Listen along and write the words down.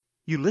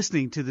You're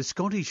listening to the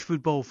Scottish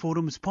Football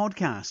Forums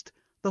podcast,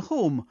 the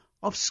home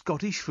of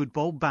Scottish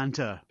football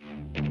banter.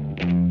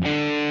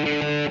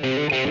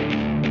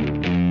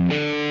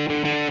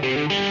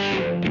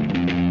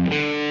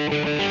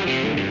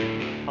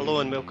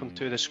 Hello and welcome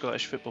to the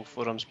Scottish Football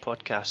Forums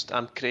podcast.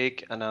 I'm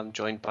Craig and I'm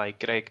joined by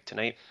Greg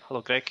tonight. Hello,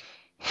 Greg.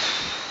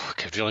 I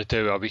could really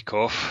do with a week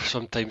off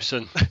sometime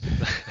soon.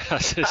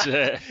 This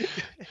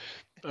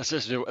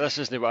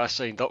isn't what I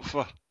signed up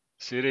for.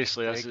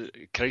 Seriously, this is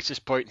a crisis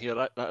point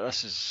here.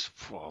 This is,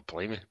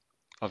 blimey.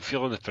 I'm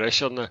feeling the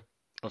pressure now.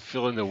 I'm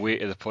feeling the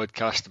weight of the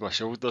podcast on my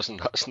shoulders,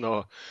 and that's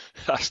not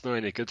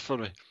any good for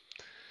me.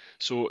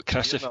 So,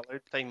 Chris,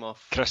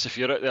 if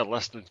you're out there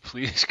listening,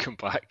 please come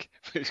back.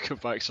 Please come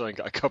back so I can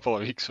get a couple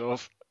of weeks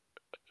off.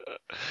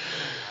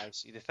 I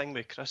see. The thing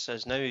with Chris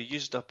is now he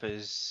used up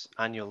his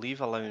annual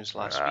leave allowance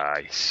last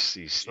week.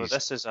 So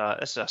this is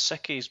a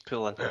sick he's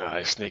pulling.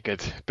 It's not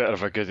good. Bit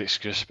of a good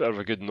excuse. Bit of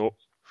a good note.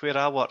 Where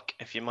I work,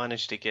 if you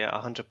manage to get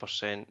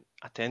 100%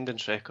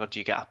 attendance record,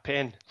 you get a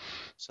pen.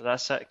 So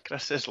that's it.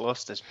 Chris has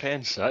lost his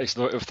pen. I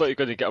thought you were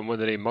going to get him one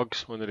of the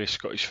mugs, one of the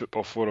Scottish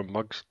Football Forum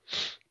mugs.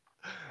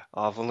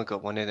 Oh, I've only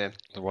got one of them.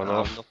 The one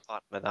off. I'm not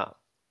part with that.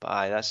 But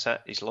aye, that's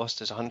it. He's lost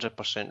his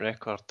 100%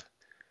 record.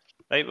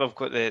 Right, we've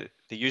got the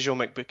usual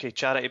McBookie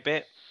charity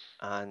bet.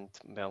 And,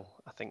 well,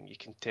 I think you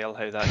can tell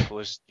how that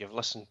goes. You've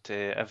listened to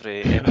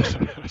every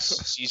episode this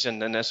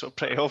season, and it's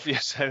pretty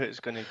obvious how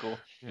it's going to go.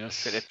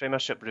 Yes. Got the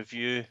Premiership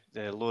review,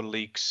 the lower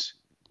leagues,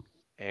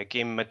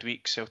 game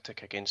midweek,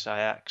 Celtic against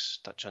Ajax,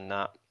 touch on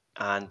that.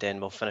 And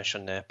then we'll finish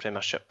on the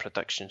Premiership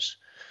predictions.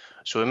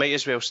 So we might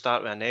as well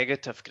start with a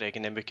negative, Greg,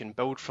 and then we can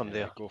build from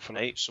there. Go for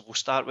right? it. So we'll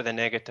start with a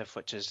negative,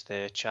 which is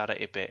the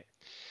charity bet.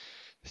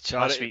 The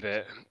charity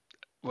bet.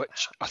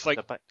 Which I think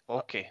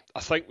I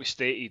think we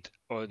stated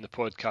on the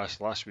podcast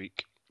last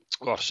week,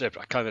 or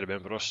separate, I can't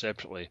remember, us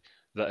separately,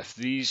 that if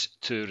these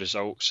two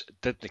results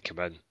didn't come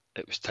in,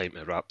 it was time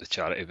to wrap the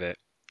charity bet.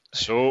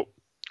 So,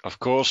 of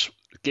course,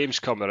 games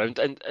come around,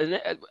 and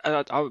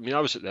I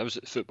was at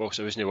the football,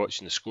 so I wasn't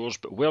watching the scores,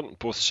 but weren't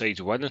both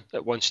sides winning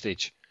at one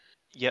stage?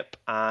 Yep,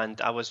 and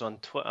I was on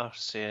Twitter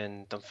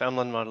saying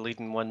Dunfermline were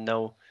leading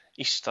 1-0,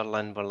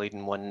 Easterland were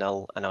leading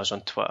 1-0, and I was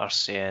on Twitter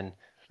saying,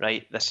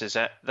 right, this is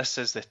it. This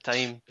is the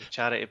time. The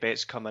charity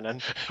bet's coming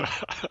in.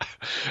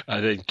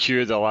 And then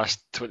cue the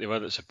last 20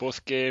 minutes of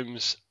both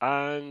games,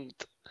 and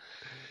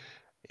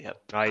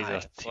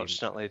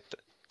unfortunately,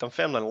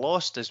 Dunfermline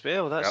lost as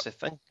well. That's the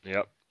thing.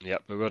 Yep.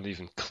 We weren't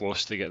even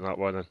close to getting that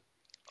one in.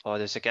 Oh,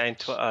 there's a guy on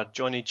Twitter,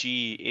 Johnny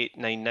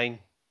G899.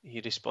 He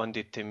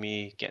responded to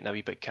me getting a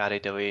wee bit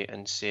carried away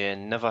and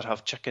saying, "Never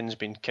have chickens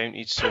been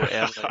counted so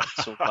early,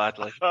 so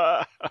badly."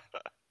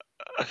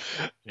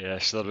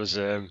 Yes, there was.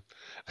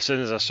 As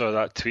soon as I saw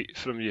that tweet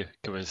from you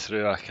coming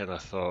through, I kind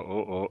of thought,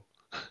 oh.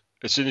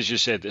 As soon as you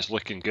said it's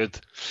looking good,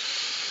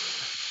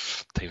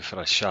 time for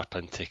a sharp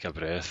intake of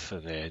breath.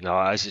 And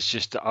it's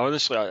just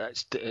honestly,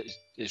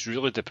 it's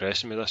really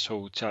depressing me, this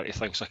whole charity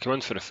thing. So I come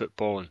in for the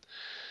football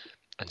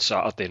and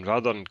Saturday, and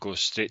rather than go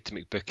straight to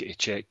McBookie to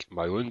check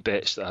my own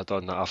bets that I had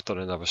on that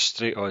afternoon, I was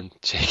straight on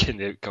checking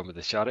the outcome of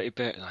the charity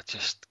bet, and I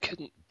just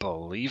couldn't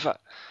believe it.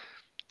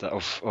 That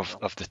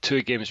of the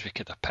two games we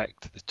could have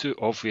picked, the two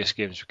obvious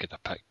games we could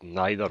have picked,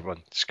 neither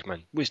one's come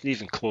in. Wasn't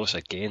even close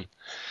again.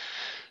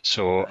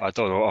 So I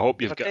don't know. I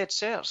hope you've got dead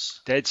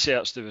certs. Dead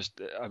certs.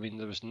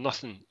 There was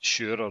nothing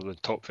surer than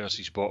top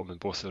versus bottom in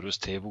both of those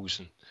tables,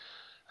 and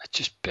it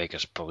just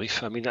beggars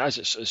belief. I mean,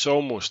 it's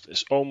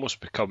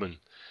almost becoming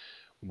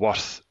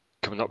worth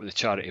coming up with a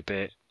charity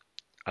bet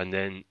and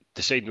then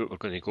deciding what we're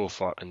going to go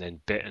for, and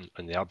then betting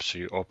on the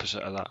absolute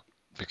opposite of that,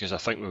 because I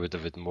think we would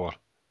have had more.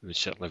 We would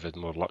certainly have had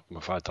more luck than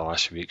we've had the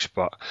last few weeks,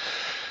 but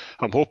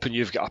I'm hoping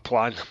you've got a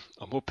plan.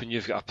 I'm hoping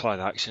you've got a plan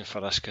of action for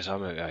this, because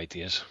I'm out of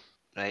ideas.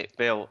 Right,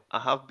 well, I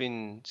have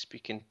been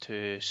speaking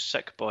to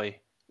Sick Boy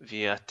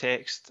via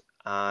text,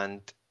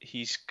 and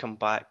he's come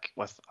back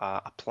with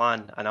a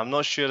plan, and I'm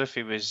not sure if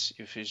he was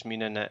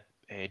meaning it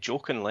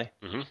jokingly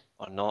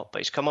or not,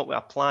 but he's come up with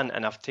a plan,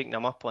 and I've taken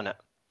him up on it.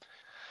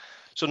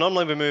 So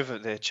normally we move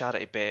at the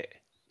charity bet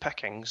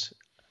pickings.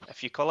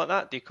 If you call it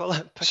that, do you call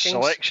it pickings?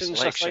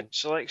 Selections, I think.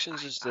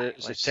 Selections is the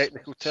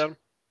technical term.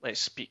 Let's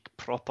speak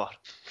proper.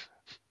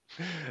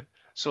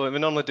 So we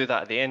normally do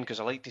that at the end, because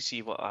I like to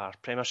see what our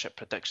Premiership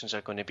predictions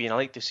are going to be, and I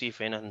like to see if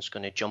anything's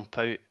going to jump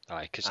out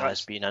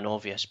as being an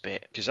obvious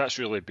bet. Because that's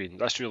really been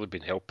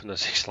helping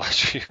us these last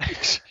few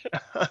weeks.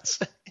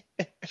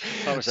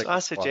 So I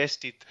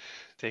suggested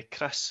to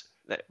Chris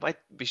that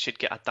we should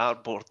get a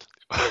dartboard.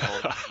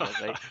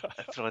 Right,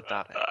 throw a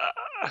dart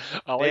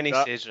in. Then he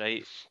says,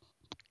 right.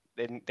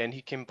 Then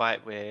he came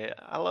back with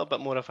a little bit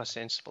more of a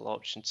sensible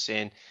option,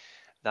 saying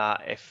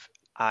that if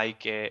I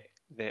get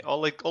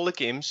all the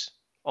games,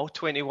 all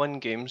 21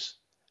 games,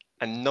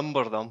 and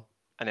number them,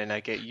 and then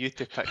I get you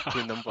to pick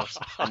two numbers,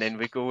 and then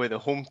we go with the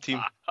home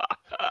team.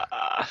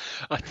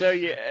 I tell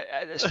you,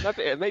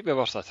 it might be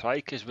worth a try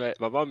because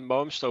my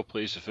mum still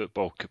plays the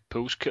football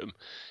pools cutum,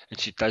 and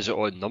she does it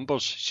on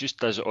numbers. She just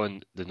does it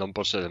on the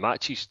numbers of the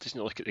matches.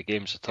 Doesn't look at the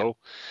games at all.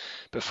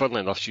 But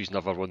funnily enough, she's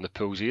never won the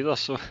pools either.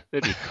 So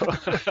there you go.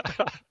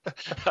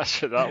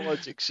 That's what that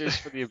logic says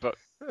for you. But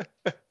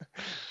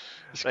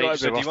right.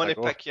 So do you want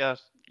to pick your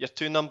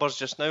two numbers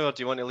just now, or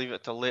do you want to leave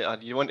it till later?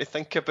 Do you want to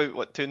think about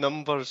what two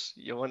numbers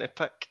you want to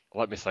pick?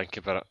 Let me think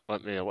about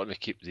it. Let me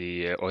keep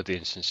the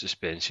audience in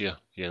suspense here.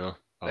 You know,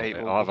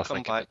 I'll have a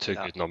think about two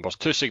good numbers,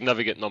 two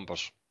significant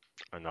numbers,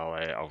 and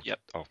I'll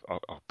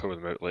pull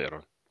them out later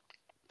on.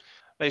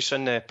 Right, so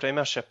in the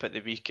Premiership at the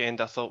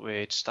weekend, I thought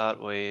we'd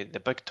start with the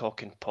big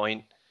talking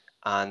point,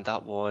 and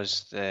that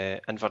was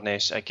the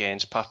Inverness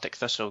against Partick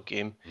Thistle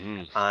game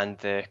and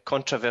the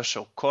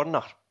controversial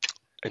corner.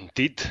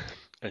 Indeed.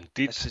 I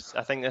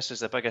think this is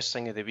the biggest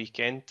thing of the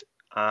weekend,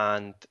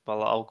 and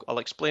well, I'll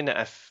explain it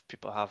if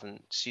people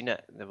haven't seen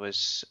it. There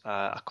was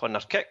a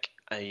corner kick.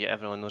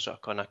 Everyone knows what a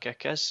corner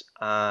kick is,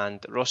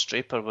 and Ross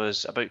Draper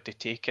was about to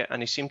take it,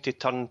 and he seemed to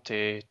turn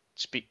to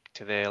speak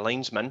to the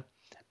linesman,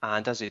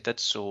 and as he did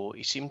so,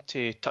 he seemed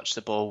to touch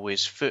the ball with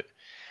his foot,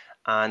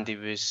 and he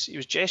was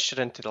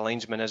gesturing to the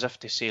linesman as if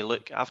to say,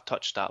 "Look, I've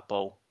touched that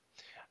ball."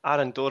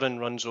 Aaron Doran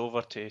runs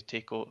over to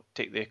take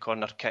the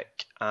corner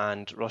kick,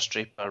 and Ross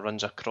Draper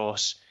runs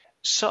across.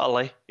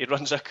 Subtly, he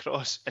runs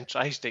across and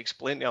tries to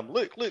explain to him,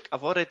 look,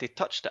 I've already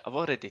touched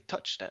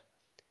it.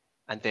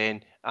 And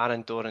then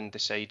Aaron Doran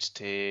decides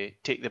to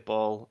take the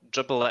ball,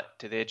 dribble it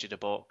to the edge of the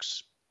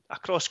box. A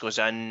cross goes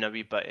in, a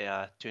wee bit of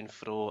a to and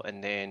fro,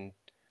 and then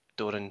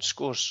Doran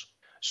scores.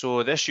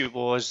 So the issue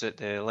was that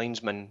the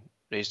linesman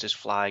raised his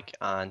flag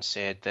and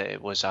said that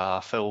it was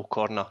a foul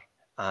corner.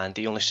 And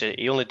he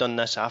only done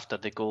this after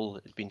the goal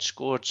had been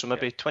scored. So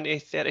maybe 20,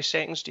 30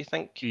 seconds, do you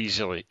think?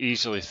 Easily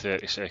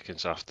 30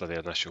 seconds after the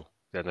initial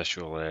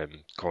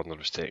corner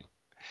was taken.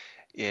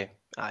 Yeah,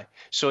 aye.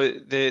 So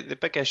the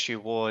big issue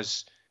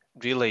was,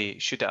 really,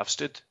 should it have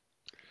stood?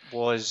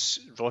 Was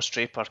Ross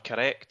Draper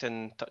correct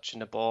in touching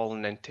the ball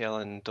and then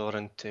telling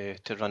Doran to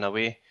run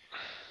away?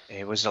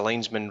 Was the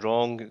linesman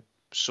wrong?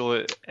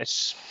 So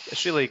it's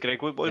really,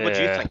 Greg, what do you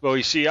think? Well,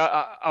 you see,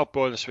 I'll be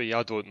honest with you,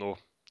 I don't know.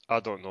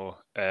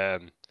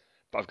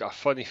 But I've got a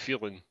funny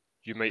feeling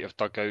you might have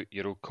dug out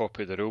your old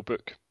copy of the rule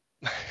book.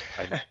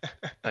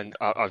 and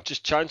I'm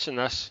just chancing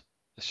this.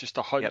 It's just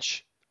a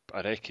hunch. Yep.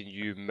 But I reckon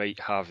you might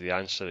have the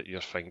answer at your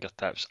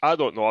fingertips. I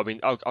don't know. I mean,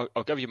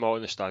 I'll give you my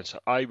honest answer.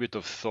 I would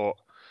have thought,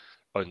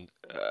 on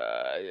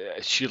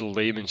sheer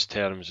layman's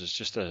terms,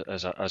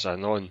 as a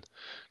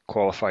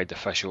non-qualified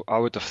official, I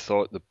would have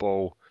thought the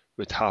ball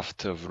would have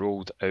to have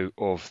rolled out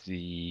of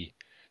the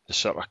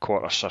sort of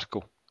quarter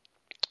circle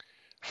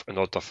in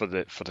order for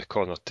the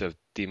corner to have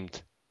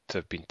deemed to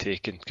have been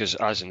taken, because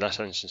as in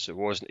this instance it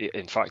wasn't.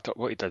 In fact,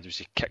 what he did was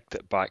he kicked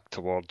it back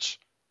towards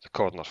the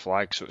corner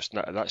flag, so it's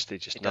not, at that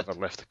stage it's never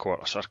left the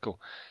quarter circle.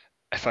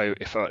 If I were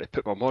to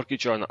put my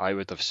mortgage on it, I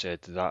would have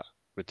said that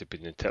would have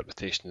been the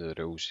interpretation of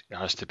the rules. It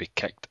has to be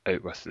kicked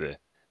out with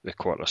the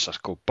quarter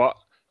circle, but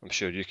I'm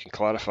sure you can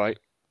clarify.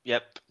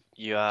 Yep,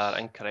 you are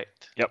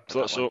incorrect. Yep,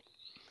 thought so.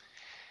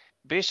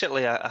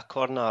 Basically, a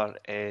corner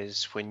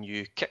is when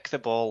you kick the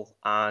ball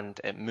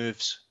and it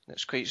moves.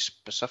 It's quite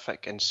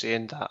specific in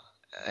saying that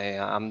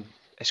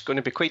it's going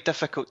to be quite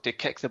difficult to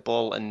kick the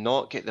ball and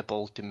not get the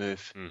ball to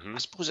move. Mm-hmm. I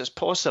suppose it's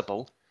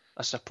possible.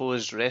 I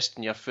suppose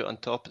resting your foot on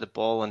top of the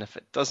ball, and if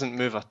it doesn't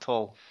move at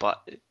all,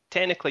 but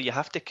technically you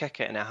have to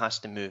kick it and it has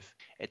to move.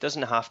 It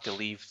doesn't have to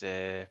leave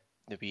the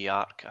wee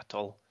arc at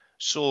all.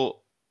 So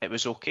it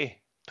was okay.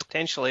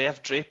 Potentially,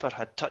 if Draper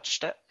had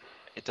touched it,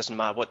 it doesn't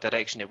matter what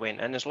direction it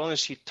went in, as long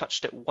as he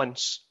touched it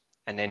once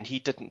and then he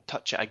didn't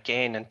touch it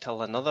again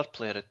until another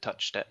player had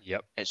touched it.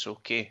 Yep. It's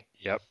okay.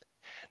 Yep.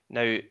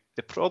 Now,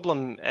 the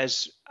problem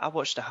is, I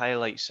watched the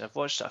highlights, I've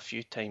watched it a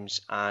few times,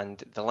 and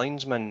the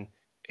linesman,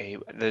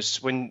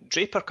 when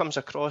Draper comes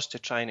across to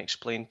try and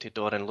explain to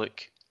Doran,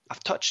 look,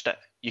 I've touched it,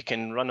 you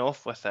can run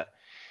off with it.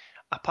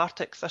 A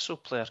Partick Thistle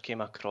player came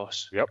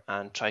across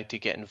and tried to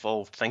get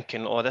involved,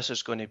 thinking, this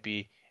is going to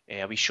be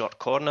a wee short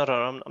corner,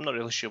 or I'm not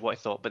really sure what I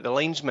thought, but the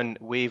linesman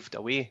waved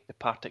away the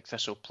Partick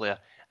Thistle player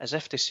as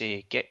if to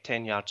say, get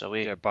 10 yards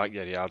away. Yeah, back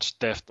your yards,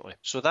 definitely.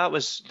 So that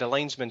was the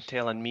linesman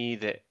telling me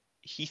that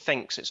he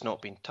thinks it's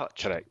not been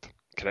touched. Correct.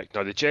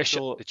 Now the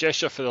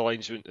gesture for the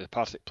linesman, the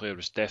Partick player,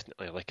 was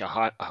definitely like a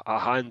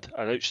hand,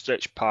 an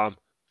outstretched palm,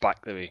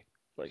 back the way.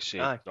 Like say,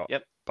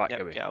 back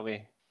away. Get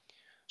away.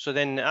 So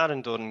then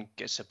Aaron Doran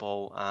gets the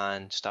ball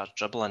and starts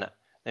dribbling it.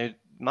 Now,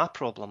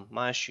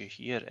 my issue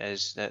here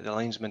is that the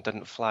linesman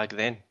didn't flag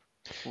then.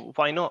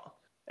 Why not?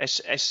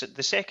 It's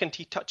the second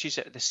he touches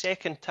it, the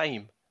second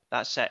time,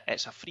 that's it.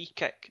 It's a free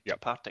kick to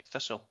Partick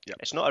Thistle. Yep.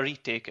 It's not a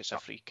retake, it's a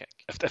free kick.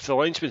 If the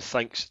linesman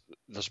thinks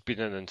there's been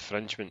an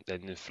infringement,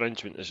 then the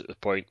infringement is at the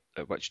point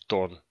at which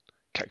Doran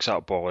kicks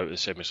that ball out of the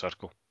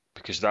semicircle,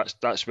 because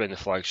that's when the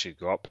flag should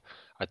go up.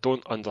 I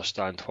don't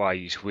understand why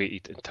he's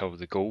waited until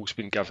the goal's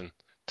been given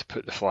to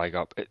put the flag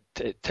up.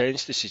 It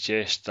tends to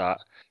suggest that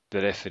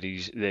the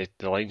referees, the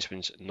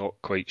linesman's not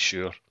quite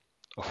sure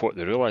of what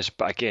the rule is.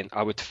 But again,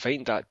 I would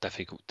find that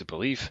difficult to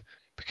believe,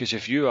 because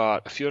if you're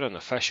an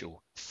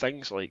official,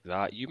 things like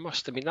that, you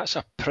must. I mean, that's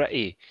a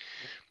pretty.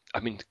 I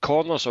mean,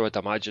 corners, I would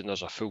imagine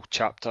there's a full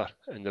chapter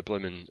in the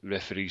blooming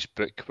referee's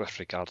book with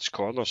regards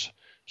corners.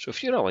 So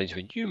if you're a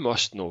linesman, you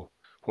must know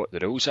what the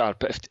rules are.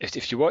 But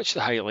if you watch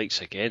the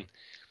highlights again,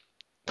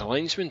 the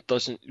linesman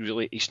doesn't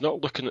really. He's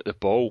not looking at the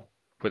ball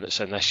when it's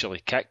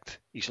initially kicked.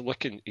 He's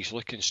looking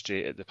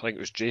straight at the. I think it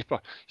was Draper.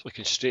 He's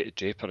looking straight at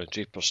Draper, and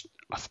Draper's.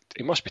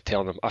 He must be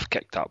telling him, "I've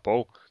kicked that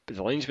ball." But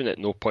the linesman at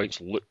no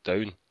points looked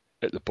down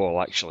at the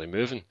ball actually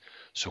moving.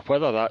 So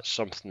whether that's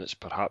something that's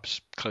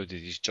perhaps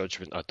clouded his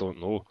judgment, I don't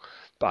know.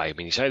 But I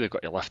mean, he's either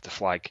got to lift the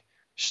flag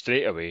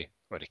straight away,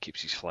 or he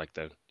keeps his flag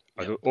down.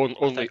 Yep.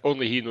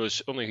 Only he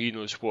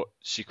knows what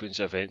sequence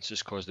of events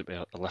has caused him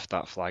to lift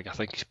that flag. I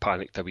think he's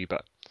panicked a wee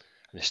bit,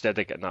 and instead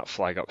of getting that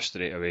flag up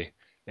straight away,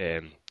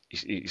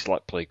 he's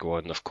let play go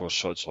on. Of course,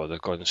 Sod's Law,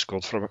 they've gone and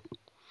scored from it.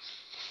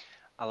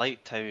 I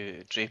liked how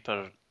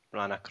Draper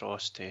ran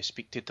across to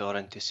speak to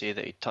Doran to say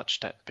that he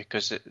touched it,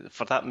 because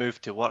for that move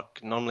to work,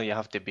 normally you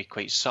have to be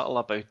quite subtle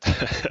about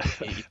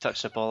it. He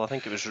touched the ball. I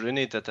think it was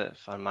Rooney did it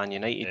for Man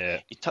United. Yeah.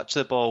 You touch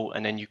the ball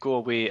and then you go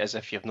away as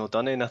if you've not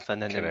done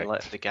anything, and Correct. then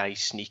let the guy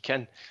sneak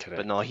in. Correct.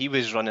 But no, he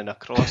was running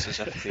across as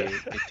if they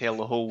tell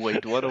the whole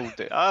wide world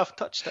that, I've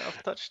touched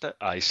it.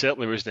 He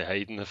certainly wasn't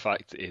hiding the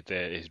fact that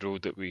he'd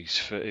rolled it with his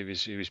foot. He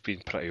was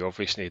being pretty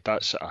obvious, and he had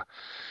that sort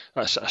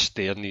of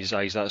stare in his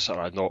eyes, that sort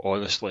of, "No,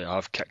 honestly,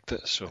 I've kicked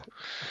it." So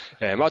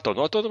I don't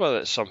know whether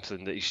it's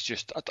something that he's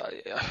just, I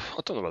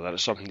don't know whether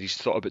it's something he's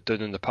thought about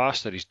doing in the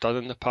past, or he's done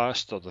in the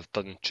past, or they've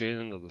done in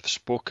training, or they've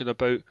spoken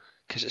about,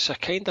 because it's a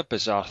kind of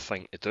bizarre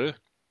thing to do,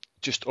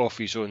 just off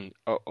his own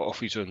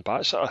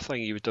bat sort of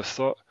thing. You would have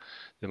thought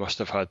they must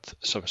have had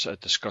some sort of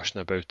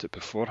discussion about it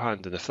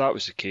beforehand, and if that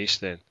was the case,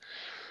 then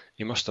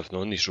he must have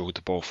known he's rolled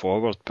the ball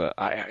forward. But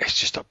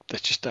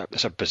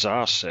it's a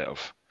bizarre set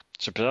of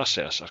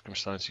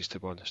circumstances, to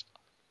be honest.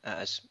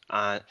 It is.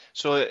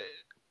 So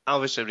I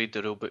obviously read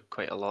the rule book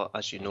quite a lot,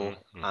 as you know,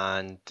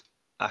 and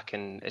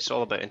it's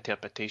all about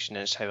interpretation,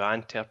 and it's how I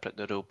interpret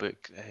the rule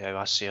book, how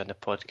I say on the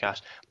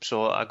podcast.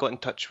 So I got in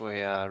touch with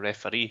a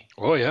referee.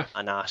 Oh yeah.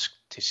 And asked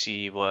to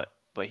see what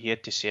he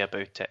had to say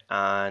about it,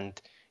 and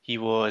he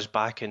was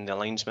backing the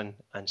linesman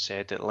and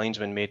said that the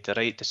linesman made the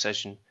right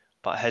decision,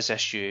 but his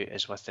issue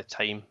is with the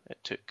time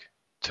it took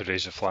to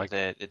raise a flag.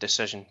 The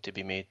decision to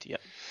be made.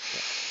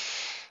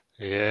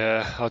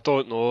 Yeah, I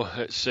don't know.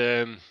 It's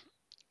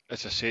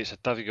as I say, it's a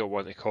difficult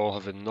one to call.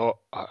 Having not,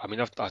 I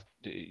mean,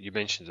 you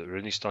mentioned that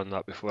Rooney's done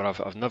that before.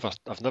 I've never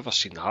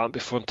seen that happen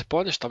before. And to be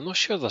honest, I'm not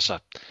sure there's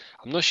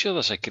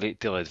a great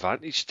deal of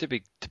advantage to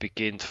be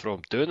gained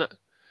from doing it.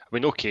 I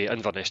mean, okay,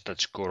 Inverness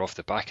did score off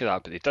the back of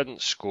that, but they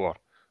didn't score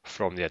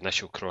from the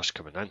initial cross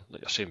coming in.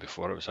 Like you're saying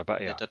before, it was a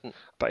bit of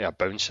a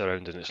bounce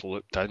around and it's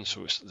looped in.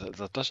 So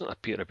there doesn't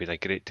appear to be a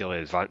great deal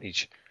of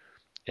advantage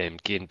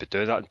gained by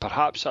doing that, and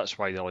perhaps that's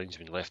why the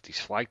linesman left his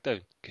flag down,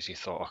 because he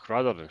thought,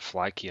 rather than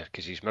flag here,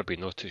 because he's maybe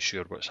not too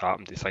sure what's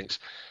happened, he thinks,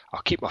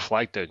 I'll keep my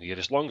flag down here,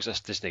 as long as this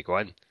doesn't go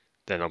in,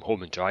 then I'm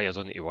home and dry, I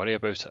don't need to worry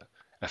about it.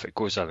 If it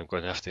goes in, I'm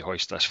going to have to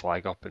hoist this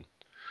flag up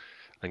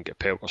and get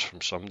pelters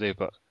from somebody.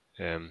 But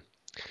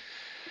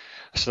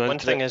one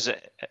thing is,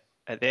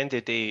 at the end of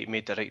the day, he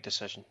made the right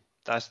decision.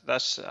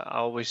 That's I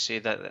always say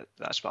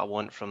that's what I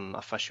want from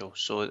officials.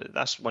 So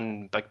that's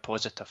one big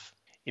positive.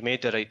 He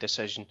made the right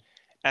decision.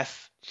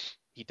 If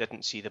he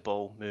didn't see the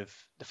ball move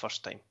the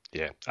first time.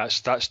 Yeah,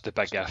 that's the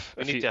big if.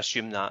 We need to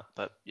assume that,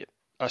 but yeah.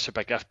 That's a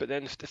big if. But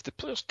then if the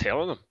player's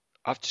telling him,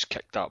 I've just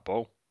kicked that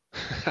ball,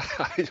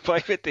 why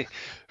would they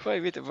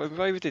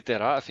do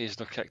that if he's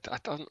not kicked?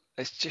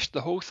 It's just, the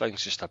whole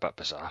thing's just a bit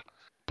bizarre.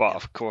 But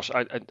of course,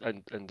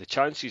 and the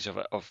chances of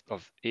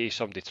A,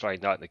 somebody trying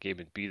that in the game,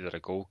 and B, there a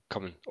goal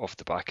coming off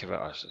the back of it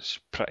is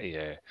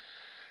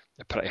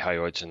pretty high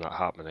odds in that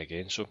happening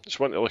again. So it's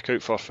one to look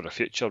out for the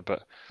future,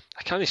 but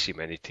I can't see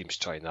many teams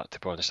trying that, to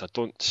be honest. I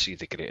don't see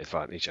the great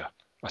advantage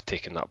of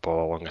taking that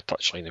ball along the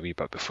touchline a wee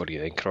bit before you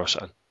then cross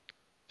it in.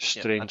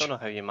 Strange. Yeah, I don't know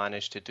how you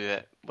manage to do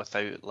it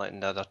without letting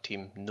the other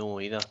team know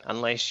either,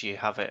 unless you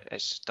have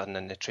it's done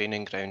in the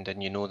training ground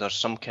and you know there's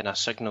some kind of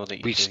signal that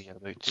you're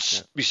about to do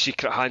it. We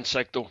secret hand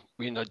signal,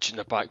 we nudge in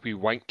the back, we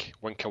wink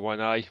of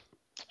one eye.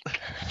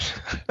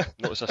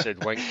 Notice I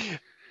said wink.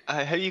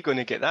 How are you going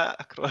to get that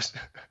across?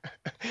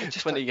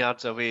 Just 20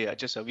 yards away,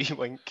 just a wee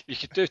wink. You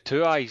could do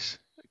two eyes,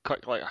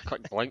 like a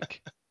quick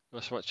blink.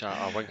 Not so much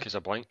a wink as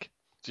a blink.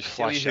 Just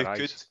flash your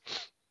eyes.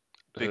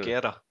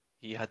 Bugera,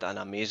 he had an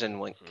amazing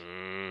wink.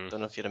 Don't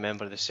know if you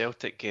remember the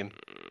Celtic game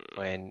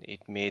when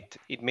he'd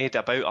made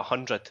about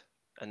 100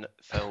 in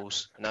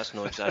fouls, and that's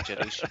no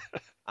exaggeration.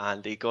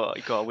 And he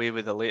got away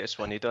with the latest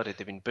one he'd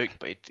already been booked,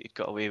 but he'd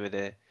got away with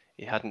it.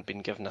 He hadn't been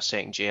given a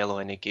second yellow,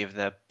 and he gave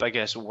the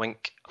biggest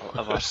wink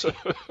I've ever seen.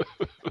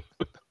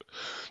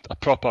 A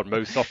proper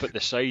mouth up at the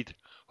side,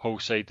 whole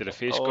side of the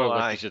face going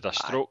like he's had a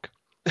stroke.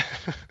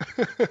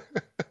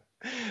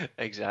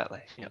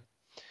 Exactly. Yep.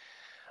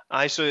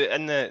 So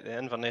in the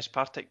Inverness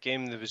Partick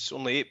game, there was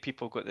only 8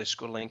 people got the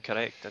scoreline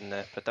correct in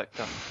the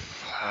predictor.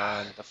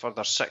 and a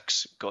further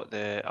 6 got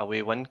the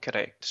away win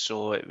correct.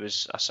 So it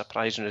was a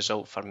surprising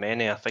result for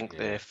many. I think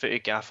the footy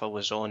gaffer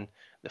was on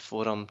the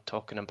forum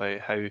talking about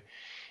how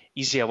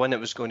easy a win it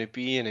was going to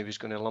be, and he was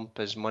going to lump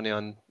his money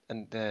on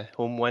the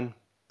home win,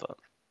 but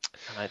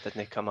it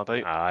didn't come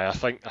about. Aye, I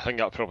think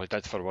that probably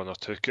did for one or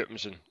two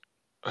coupons, and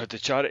had the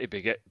charity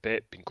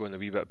bet been going a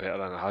wee bit better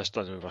than it has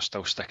done, and we were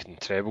still sticking in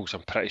trebles,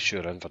 I'm pretty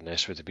sure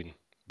Inverness would have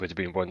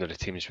been one of the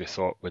teams we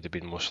thought would have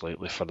been most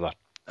likely for their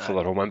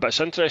home win. But it's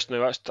interesting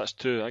now. I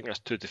think that's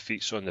two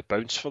defeats on the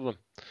bounce for them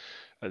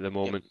at the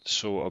moment. Yep.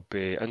 So it'll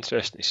be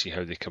interesting to see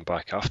how they come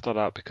back after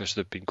that, because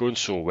they've been going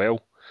so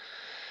well.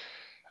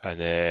 And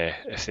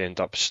if they end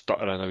up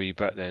stuttering a wee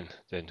bit,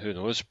 then who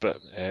knows? But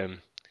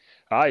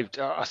I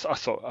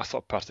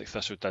thought Partick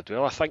Thistle did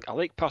well. I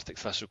like Partick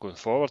Thistle going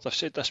forward. I've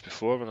said this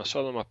before when I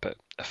saw them up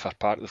at Fir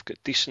Park. They've got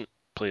decent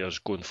players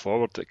going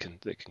forward that can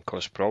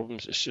cause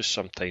problems. It's just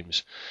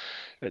sometimes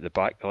at the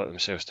back they let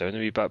themselves down a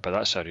wee bit. But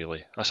that's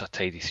a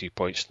tidy 3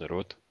 points in the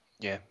road.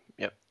 Yeah,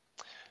 yep.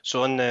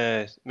 So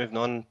moving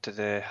on to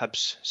the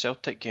Hibs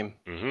Celtic game,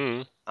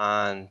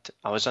 and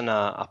I was in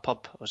a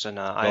pub. I was in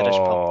an Irish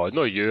pub. Oh,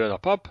 no, you in a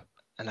pub?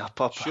 In a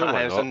pub.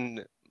 I was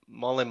in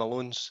Molly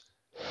Malone's,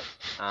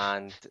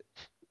 and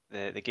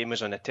the game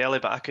was on the telly,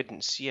 but I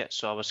couldn't see it,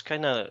 so I was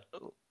kind of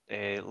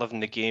living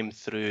the game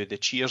through the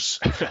cheers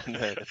from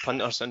the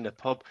punters in the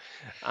pub.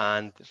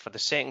 And for the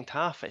second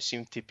half, it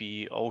seemed to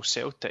be all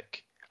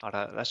Celtic, or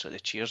that's what the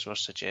cheers were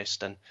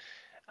suggesting.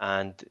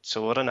 And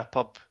so we're in a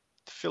pub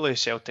full of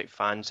Celtic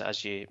fans,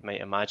 as you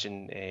might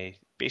imagine,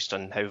 based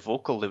on how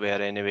vocal they were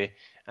anyway.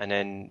 And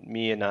then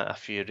me and a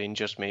few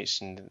Rangers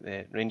mates, and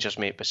the Rangers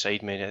mate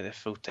beside me at the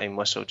full-time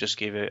whistle just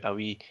gave out a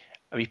wee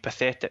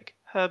pathetic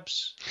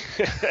Hibs.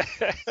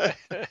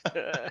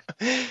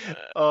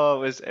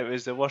 Oh, it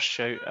was the worst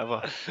shout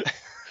ever.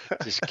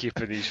 Just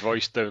keeping his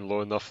voice down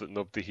low enough that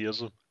nobody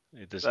hears him.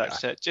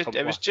 That's it.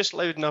 It was just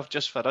loud enough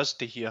just for us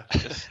to hear.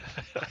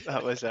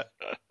 That was it.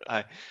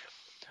 Aye.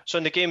 So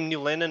in the game,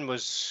 Neil Lennon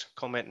was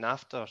commenting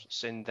after,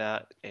 saying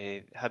that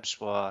Hibs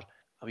were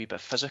a wee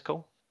bit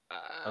physical,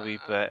 a wee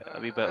bit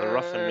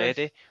rough and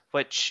ready,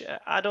 which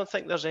I don't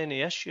think there's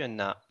any issue in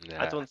that.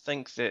 Nah. I don't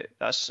think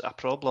that's a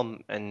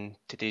problem in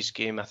today's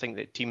game. I think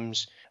that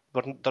teams,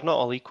 they're not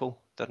all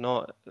equal. They're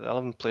not.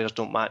 11 players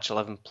don't match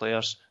 11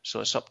 players, so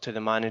it's up to the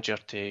manager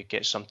to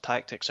get some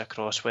tactics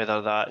across,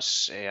 whether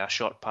that's a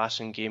short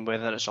passing game,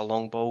 whether it's a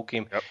long ball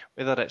game,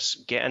 whether it's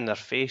get in their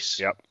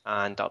face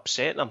and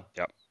upset them.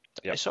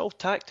 It's all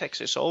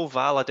tactics, it's all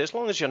valid, as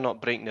long as you're not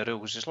breaking the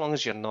rules, as long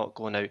as you're not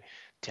going out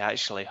to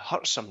actually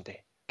hurt somebody.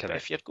 Correct.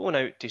 If you're going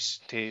out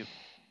to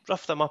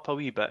rough them up a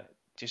wee bit,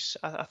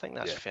 I think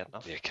that's fair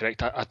enough. Yeah,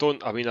 correct. I've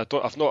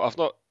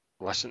not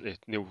listened to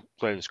Neil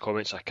Lennon's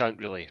comments. I can't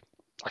really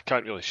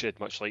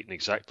shed much light on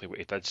exactly what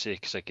he did say,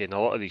 because again,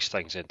 a lot of these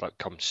things end up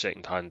coming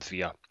second hand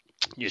via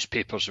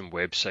newspapers and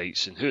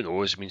websites, and who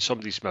knows? I mean,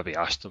 somebody's maybe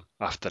asked him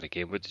after the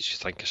game, what did you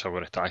think of some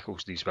of the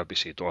tackles? These maybe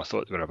said, I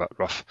thought they were a bit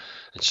rough,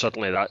 and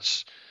suddenly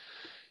that's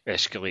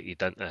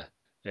escalated into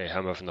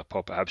him having a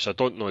pop at Hibs. I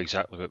don't know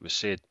exactly what was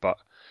said, but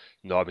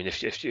no, I mean,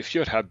 if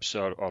you're Hibs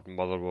or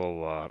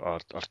Motherwell or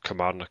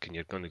Kilmarnock and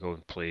you're going to go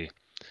and play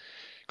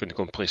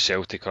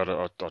Celtic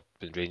or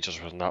when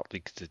Rangers were in that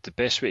league, the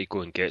best way to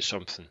go and get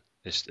something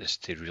is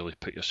to really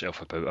put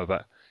yourself about a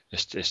bit.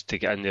 Is to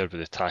get in there with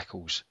the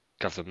tackles,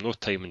 give them no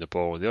time in the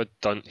ball. The odd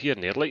done here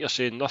and there, like you're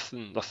saying,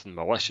 nothing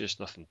malicious,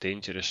 nothing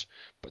dangerous,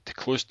 but to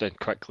close down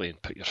quickly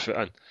and put your foot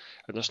in.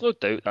 And there's no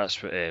doubt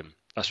that's what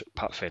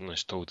Pat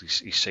Fenlon's told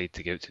his side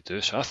to get out to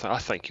do. So I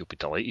think he'll be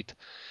delighted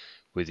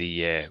with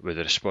the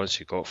response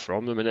he got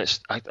from them. And it's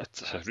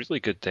a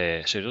really good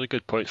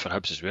point for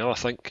Hibs as well. I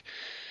think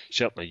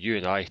certainly you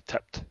and I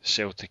tipped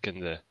Celtic in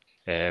the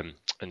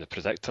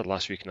predictor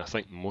last week, and I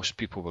think most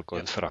people were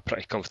going for a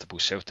pretty comfortable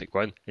Celtic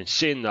win. In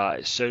saying that,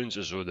 it sounds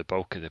as though the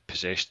bulk of the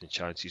possession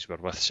chances were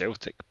with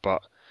Celtic,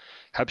 but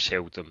Hibs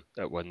held them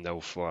at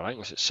 1-0 for, I think,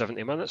 was it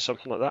 70 minutes,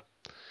 something like that.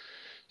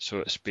 So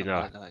it's been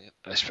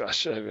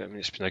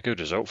it's been a good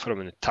result for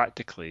him, and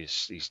tactically,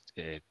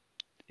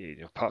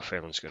 Pat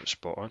Fenlon's got it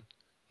spot on.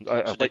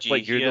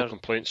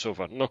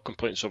 No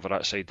complaints over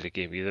that side of the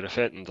game either. If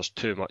anything, there's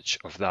too much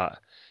of that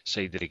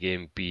side of the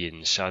game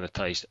being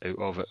sanitised out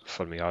of it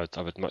for me. I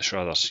would much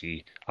rather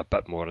see a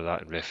bit more of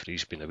that and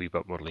referees being a wee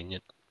bit more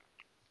lenient.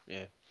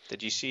 Yeah.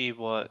 Did you see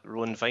what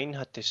Rowan Vine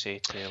had to say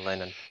to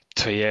Lennon?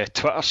 To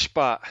Twitter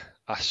spat.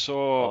 I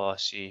saw. Oh,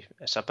 see,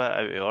 it's a bit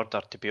out of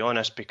order, to be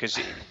honest, because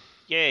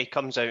he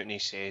comes out and he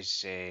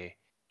says,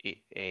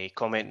 he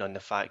commenting on the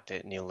fact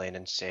that Neil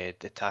Lennon said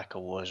the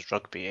tackle was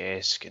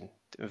rugby-esque, and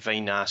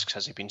Vine asks,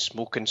 has he been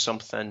smoking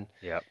something?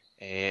 Yep.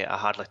 I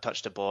hardly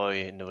touched the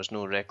boy and there was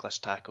no reckless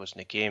tackles in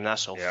the game.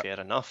 That's all fair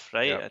enough,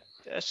 right? Yep.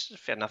 It's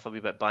fair enough, a wee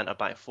bit banter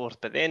back and forth.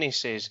 But then he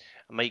says,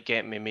 I might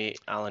get my mate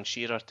Alan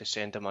Shearer to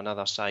send him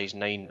another size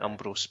 9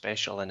 Umbro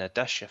special in a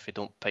dish if he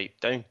don't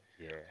pipe down.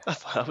 Yeah. I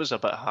thought that was a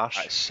bit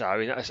harsh. It's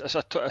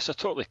a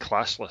totally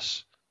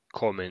classless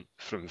comment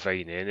from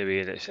Vine anyway,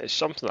 and it's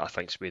something that I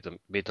think's made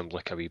him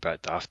look a wee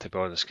bit daft, to be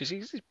honest, because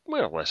he's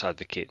more or less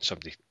advocating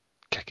somebody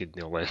kicking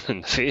Neil Lennon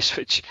in the face,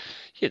 which,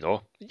 you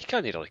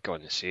can't really go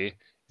on and say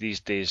these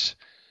days.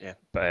 Yeah.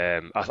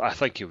 But I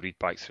think he'll read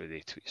back through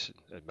the tweets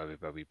and maybe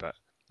be a wee bit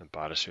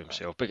embarrassed with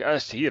himself. But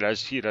here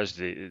is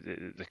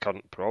the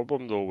current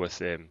problem though with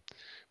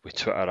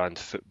Twitter and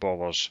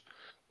footballers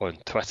on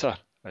Twitter,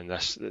 and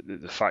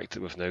the fact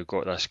that we've now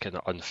got this kind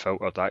of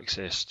unfiltered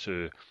access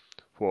to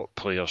what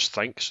players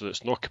think, so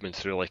it's not coming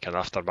through like an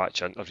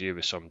after-match interview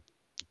with some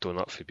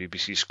donut for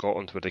BBC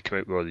Scotland where they come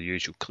out with all the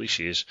usual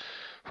cliches.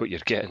 What you're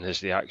getting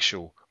is the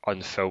actual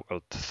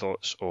unfiltered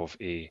thoughts of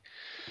a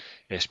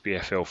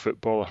SPFL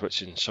footballer,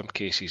 which in some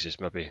cases is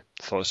maybe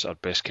thoughts that are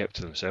best kept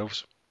to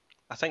themselves.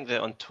 I think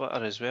that on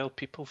Twitter as well,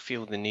 people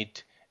feel the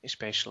need,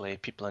 especially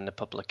people in the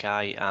public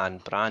eye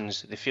and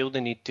brands, they feel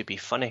the need to be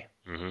funny.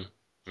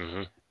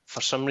 For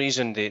some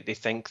reason, they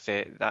think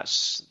that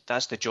that's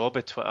the job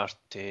of Twitter,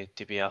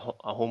 to be a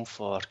home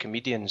for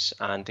comedians,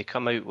 and they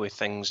come out with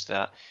things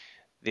that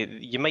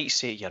you might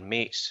say to your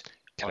mates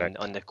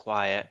on the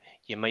quiet,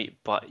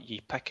 but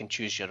you pick and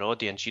choose your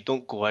audience. You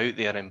don't go out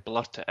there and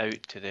blurt it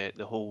out to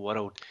the whole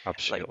world.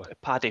 Absolutely.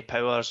 Like Paddy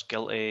Power's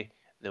guilty.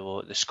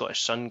 The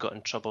Scottish Sun got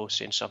in trouble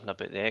saying something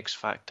about the X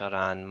Factor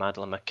and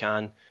Madeleine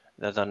McCann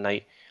the other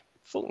night.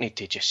 Folk need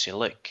to just say,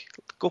 look,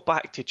 go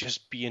back to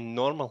just being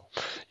normal.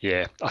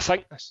 Yeah, I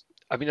think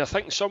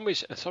in some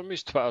ways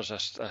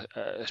Twitter's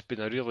it's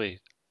been a really,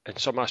 in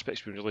some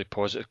aspects, been really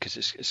positive because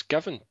it's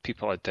given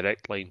people a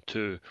direct line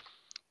to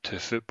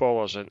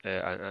footballers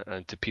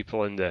and to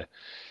people in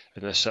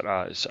this sort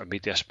of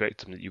media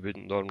spectrum that you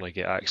wouldn't normally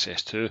get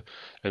access to,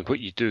 and what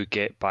you do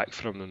get back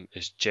from them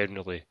is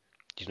generally,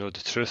 the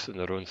truth and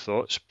their own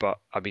thoughts. But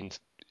I mean,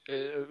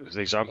 the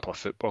example of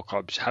football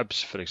clubs,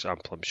 Hibs, for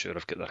example, I'm sure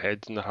have got their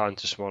head in their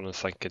hands this morning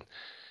thinking,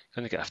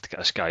 I'm going to have to get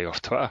this guy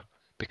off Twitter.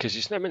 Because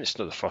it's not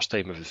the first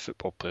time of the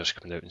football players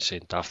coming out and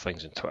saying daft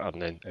things on Twitter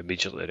and then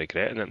immediately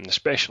regretting it. And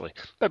especially,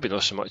 maybe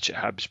not so much at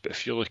Hibs, but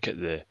if you look at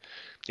the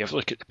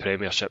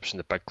Premierships and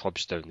the big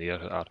clubs down there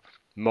that are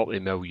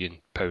multi-million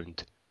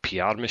pound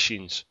PR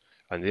machines,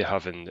 and they're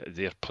having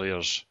their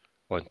players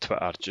on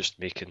Twitter just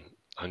making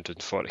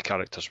 140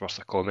 characters worth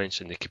of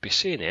comments, and they could be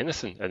saying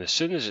anything, and as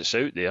soon as it's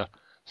out there,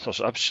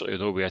 there's absolutely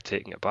no way of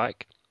taking it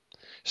back.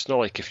 It's not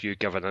like if you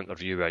give an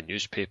interview with a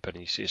newspaper and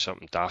you say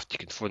something daft, you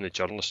can phone the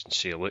journalist and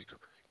say, look,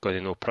 going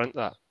to no print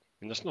that. I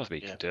mean, there's no way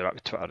you can do that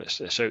with Twitter.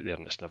 It's out there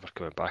and it's never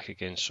coming back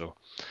again. So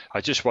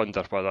I just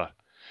wonder whether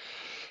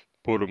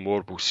more and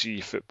more we'll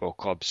see football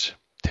clubs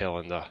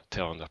telling their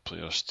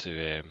players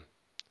to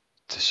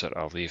sort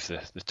of leave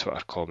the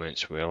Twitter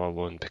comments well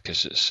alone,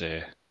 because it's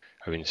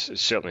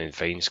certainly in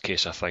Vine's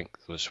case, I think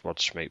those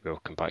words might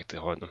well come back to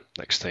haunt them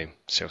next time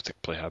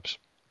Celtic play Hibs.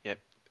 Yep,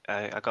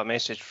 I got a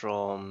message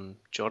from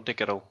Geordie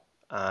Girl,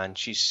 and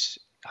she's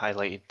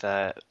highlighted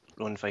that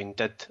Ron Vine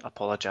did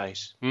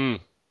apologise.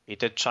 He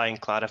did try and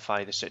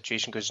clarify the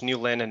situation, because Neil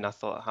Lennon, I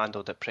thought,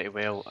 handled it pretty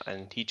well,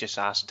 and he just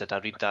asked, did I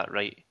read that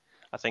right?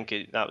 I think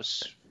that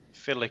was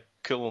fairly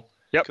cool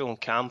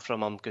and calm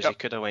from him, because he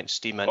could have went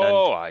steaming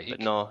in. But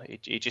no,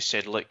 he just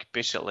said, look,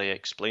 basically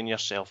explain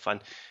yourself,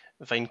 and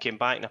Vine came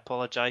back and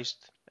apologised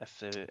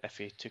if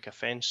he took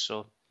offence.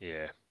 So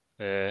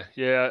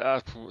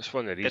it's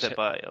one of these. Did it,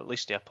 but at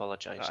least he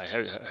apologised.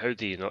 How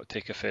do you not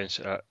take offence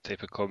at that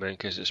type of comment?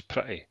 Because it's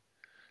pretty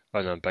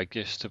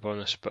unambiguous, to be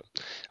honest. But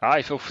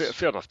I feel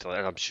fair enough to it,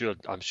 and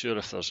I'm sure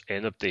if there's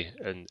anybody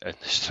in the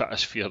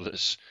stratosphere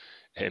that's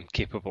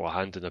capable of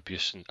handling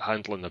abuse on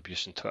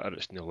Twitter,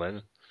 it's Neil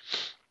Lennon.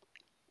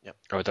 Yep.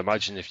 I would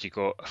imagine if you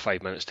got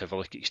 5 minutes to have a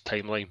look at his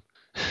timeline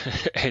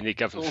any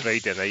given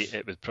Friday night,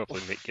 it would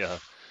probably make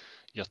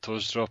your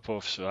toes drop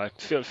off. So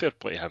fair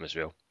play to him as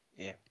well.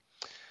 Yeah.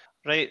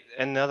 Right,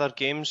 in the other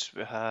games,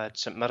 we had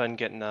St Mirren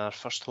getting their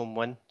first home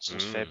win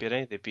since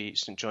February. They beat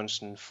St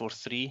Johnstone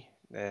 4-3,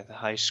 the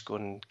highest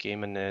scoring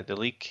game in the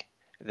league.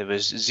 There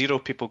was 0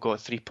 people got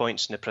 3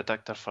 points in the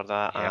predictor for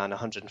that, and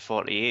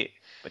 148,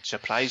 which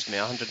surprised me.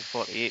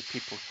 148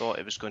 people thought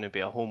it was going to be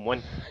a home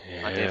win.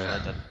 Yeah. I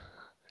definitely did.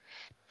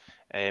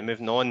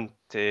 Moving on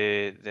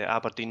to the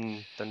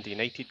Aberdeen-Dundee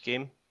United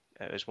game.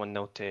 It was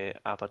 1-0 to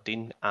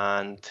Aberdeen,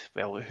 and,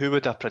 well, who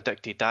would have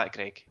predicted that,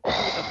 Greg? Who would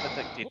have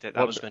predicted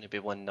that was going to be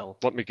 1-0?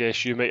 Let me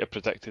guess, you might have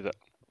predicted it.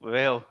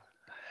 Well,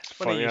 it's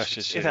funny you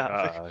should say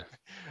that,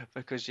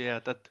 because, I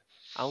did.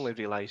 I only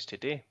realised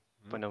today,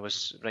 when I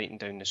was writing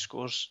down the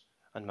scores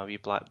in my wee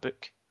black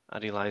book, I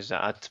realised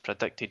that I'd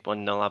predicted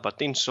 1-0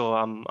 Aberdeen, so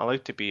I'm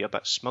allowed to be a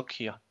bit smug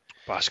here.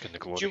 Bask in the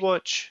glory.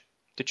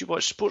 Did you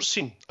watch Sports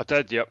Scene? I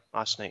did, yep.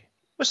 Last night.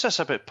 What's this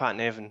about Pat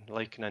Nevin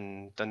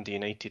likening Dundee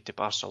United to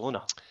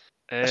Barcelona?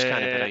 This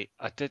can't be right.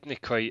 I didn't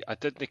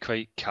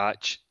quite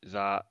catch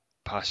that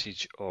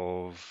passage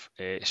of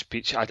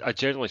speech. I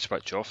generally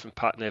switch off when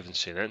Pat Nevin's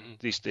saying anything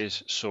these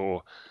days,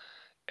 so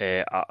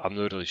I'm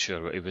not really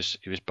sure what he was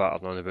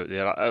battering on about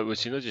there.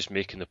 Was he not just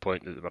making the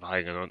point that they were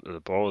hanging on to the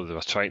ball, or they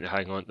were trying to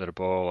hang on to the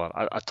ball? Or,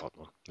 I don't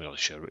know. I'm not really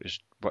sure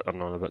what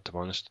they're on about, to be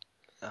honest.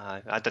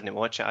 I didn't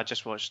watch it. I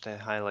just watched the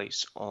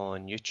highlights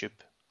on YouTube.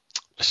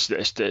 It's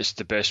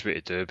the best way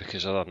to do it,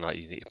 because other than that,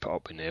 you need to put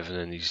up with Nevin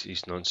and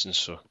his nonsense.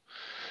 So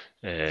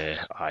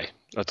Aye,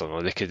 I don't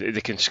know.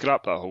 They can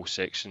scrap that whole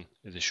section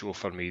of the show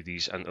for me.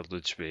 These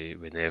interludes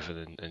with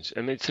Nevin and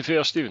I mean, to be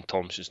fair, Stephen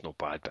Thompson's not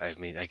bad, but I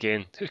mean,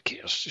 again, who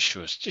cares?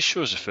 Just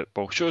shows the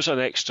football. Shows an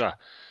extra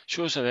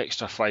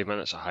 5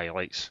 minutes of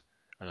highlights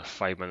and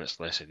 5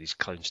 minutes less of these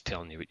clowns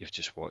telling you what you've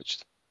just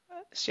watched.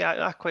 See,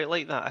 I quite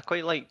like that. I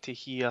quite like to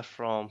hear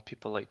from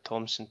people like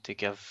Thompson to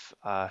give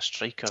a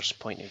striker's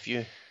point of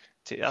view.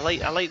 I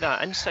like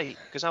that insight,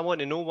 because I want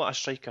to know what a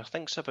striker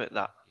thinks about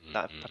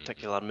that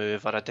particular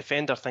move, or a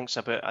defender thinks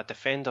about a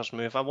defender's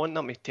move. I want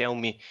them to tell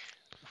me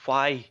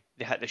why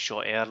they hit the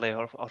shot early,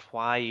 or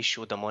why he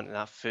showed them onto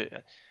that foot.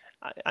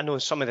 I know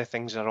some of the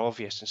things are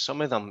obvious, and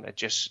some of them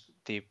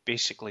they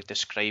basically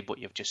describe what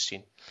you've just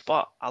seen.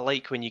 But I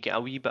like when you get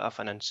a wee bit of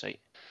an insight.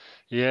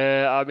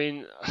 Yeah, I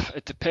mean,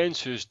 it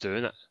depends who's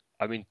doing it.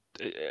 I mean,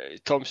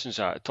 Thompson's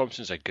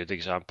a good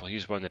example.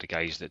 He's one of the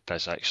guys that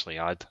does actually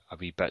add a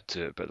wee bit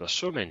to it. But there's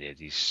so many of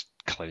these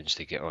clowns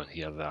to get on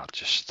here that are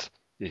just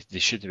they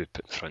shouldn't be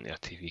put in front of a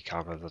TV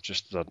camera.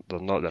 They're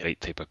not the right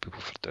type of people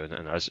for doing it.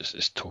 And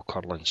it's toe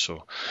curling.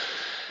 So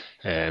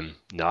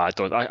no, I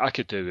don't. I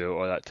could do with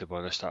all that, to be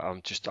honest.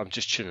 I'm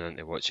just tuning in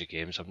to watch the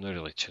games. I'm not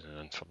really tuning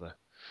in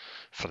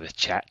for the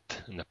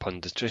chat and the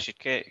punditry. You should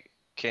get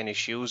Kenny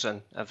Shields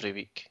in every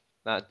week.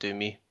 That'd do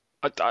me.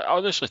 I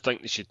honestly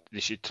think they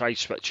should try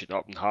switching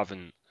up and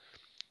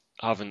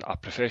having a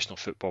professional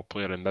football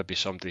player and maybe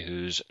somebody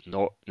who's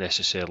not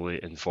necessarily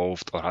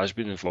involved or has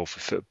been involved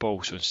with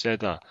football. So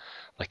instead of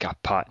like a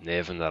Pat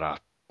Nevin or a,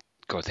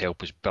 God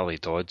help us, Billy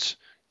Dodds,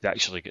 they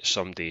actually get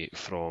somebody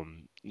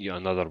from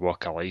another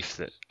walk of life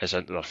that is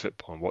into their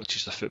football and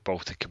watches the football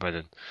to come in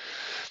and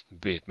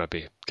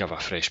maybe give a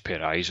fresh pair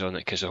of eyes on it,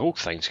 because the whole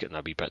thing's getting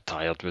a wee bit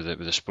tired with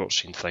the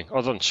sports scene thing.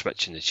 Other than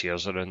switching the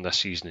chairs around this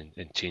season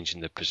and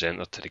changing the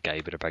presenter to the guy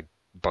with the big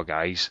bug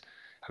eyes,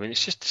 I mean,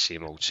 it's just the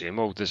same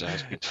old as it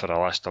has been for the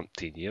last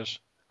umpteen years.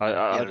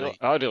 I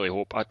really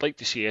hope. I'd like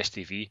to see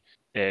STV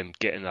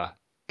getting a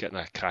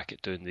crack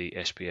at doing the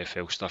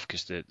SPFL stuff,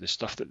 because the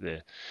stuff that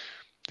the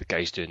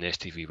guys doing the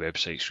STV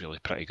website's really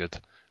pretty good.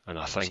 And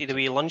I think, see, the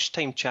wee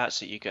lunchtime chats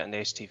that you get on the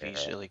STV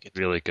is really good.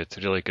 Really good,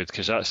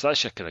 because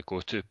that's your kind of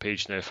go-to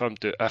page now. If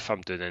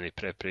I'm doing any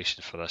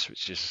preparation for this,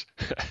 which is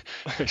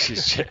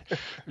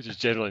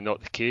generally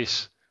not the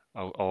case,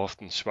 I'll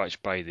often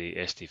switch by the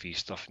STV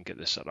stuff and get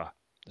the sort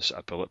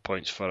of bullet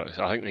points for it.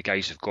 I think the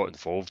guys who've got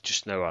involved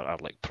just now are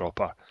like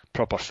proper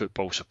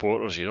football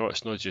supporters.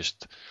 It's not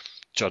just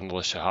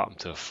journalists who happen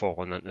to have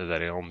fallen into the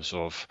realms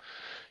of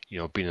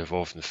being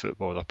involved in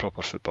football. They're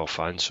proper football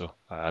fans, so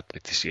I'd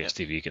like to see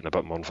STV getting a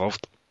bit more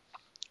involved.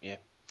 Yeah.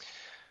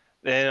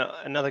 Then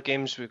in other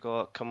games, we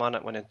got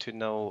Kilmarnock winning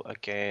 2-0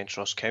 against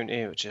Ross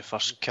County, which is the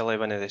first Killie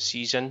win of the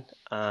season,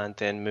 and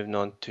then moving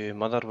on to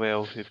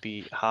Motherwell, who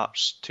beat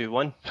Hearts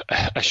 2-1.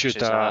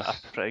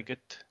 Pretty good.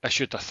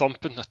 Issued a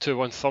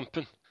 2-1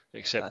 thumping.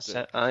 Except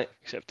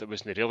it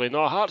wasn't really.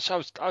 No, Hearts,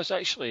 I was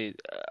actually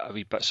a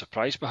wee bit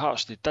surprised by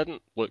Hearts. They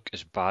didn't look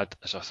as bad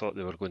as I thought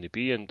they were going to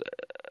be, and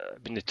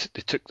I mean,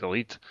 they took the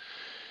lead,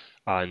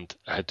 and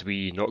had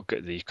we not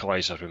got the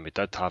equaliser when we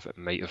did have it,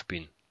 might have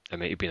been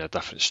a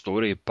different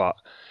story. But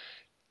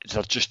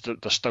they're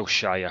still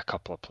shy a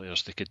couple of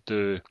players. I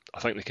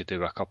think they could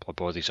do a couple of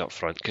bodies up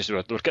front, because they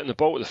were getting the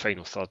ball at the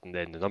final third, and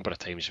then the number of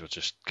times they were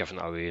just giving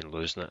it away and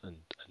losing it, and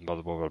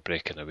Motherwell were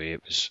breaking away.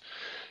 It was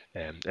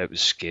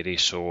scary.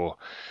 So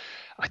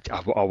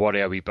I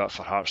worry a wee bit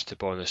for Hearts, to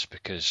be honest,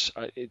 because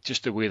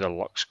just the way their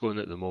luck's going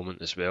at the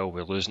moment as well.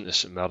 We're losing to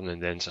St Mirren,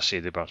 and then, as I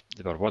say, they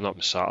were 1 up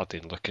on Saturday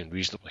and looking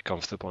reasonably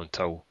comfortable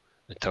until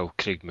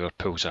Craig Moore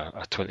pulls a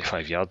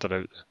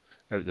 25-yarder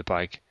out the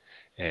bag.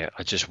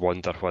 I just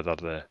wonder whether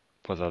the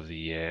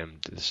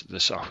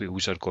sort of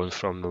wheels are going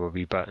from them a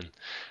wee bit, and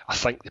I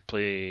think they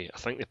play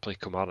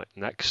Kilmarnock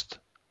next,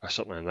 or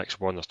certainly the next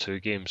 1 or 2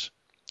 games,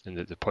 and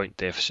the point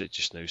deficit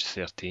just now is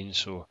 13.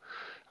 So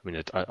I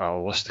mean,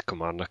 I'll list the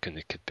Kilmarnock, and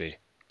they could be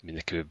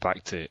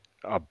back to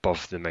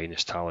above the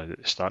minus tally that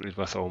they started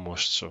with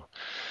almost. So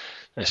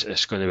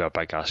it's going to be a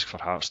big ask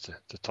for Hearts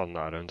to turn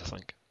that around, I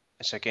think.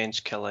 It's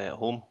against Killie at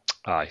home.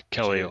 Aye,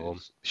 Killie at home,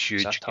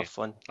 huge. It's a tough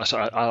one.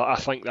 I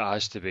think that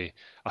has to be.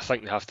 I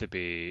think they have to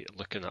be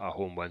looking at a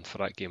home win for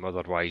that game.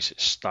 Otherwise,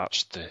 it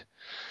starts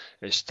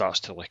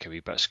to look a wee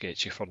bit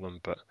sketchy for them.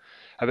 But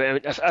I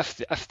mean,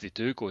 if they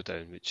do go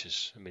down, which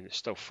is, I mean, it's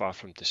still far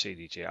from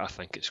decided yet, I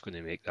think it's going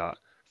to make that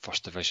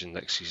First Division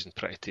next season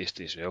pretty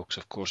tasty as well. Because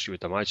of course, you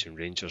would imagine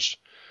Rangers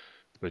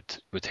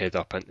would head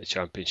up into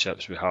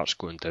championships with Hearts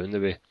going down the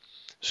way.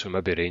 So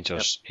maybe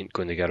Rangers ain't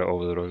going to get it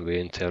all their own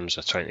way in terms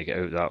of trying to get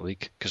out of that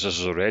league, because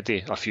there's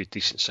already a few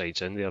decent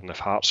sides in there, and if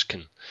Hearts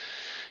can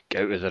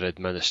get out of their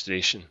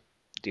administration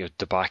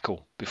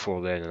debacle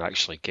before then and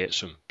actually get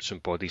some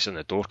bodies in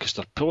the door, because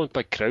they're pulling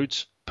big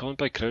crowds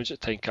at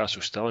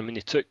Tynecastle still. I mean,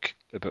 they took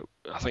about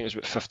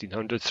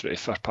 1,500 through to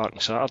Fir Park on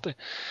Saturday,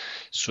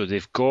 so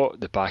they've got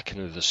the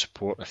backing of the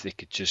support. If they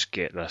could just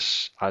get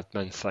this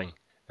admin thing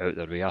out of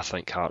their way, I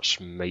think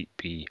Hearts might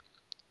be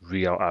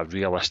a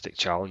realistic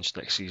challenge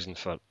next season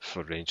for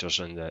Rangers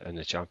in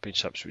the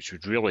championships, which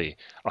would really,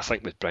 I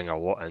think, would bring a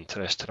lot of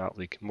interest to that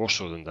league, more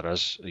so than there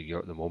is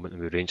at the moment.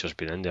 And with Rangers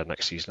being in there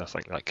next season, I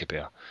think that could be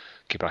a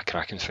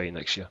cracking fight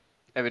next year.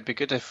 It would be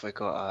good if we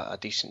got a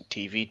decent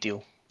TV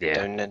deal Yeah.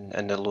 down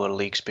in the lower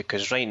leagues,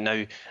 because right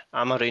now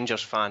I'm a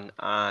Rangers fan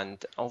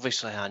and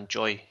obviously I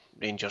enjoy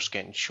Rangers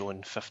getting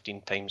shown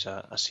 15 times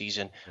a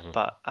season,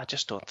 but I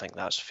just don't think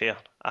that's fair.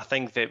 I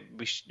think that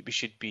we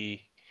should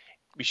be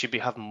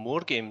having more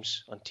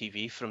games on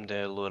TV from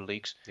the lower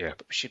leagues,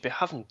 but we should be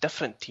having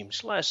different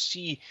teams. Let's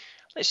see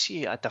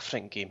a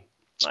different game.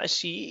 Let's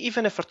see,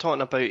 even if we're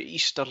talking about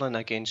East Stirling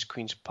against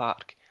Queen's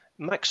Park,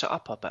 mix it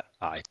up a bit.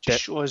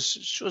 Just show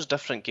us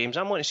different games.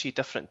 I want to see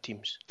different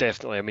teams.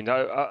 Definitely. I mean,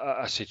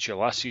 I said to you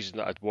last season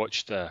that I'd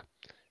watched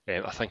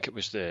I think it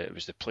was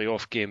the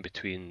playoff game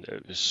between,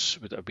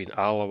 would it have been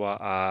Alloa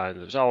and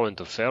it was Alloa and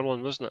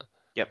Dunfermline, wasn't it?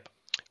 Yep.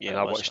 Yeah, and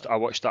I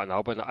watched that in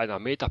Albion, and I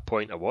made a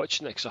point of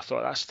watching it because I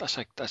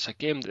thought that's a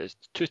game that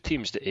two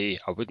teams that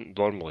I wouldn't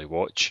normally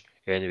watch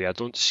anyway. I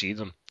don't see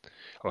them.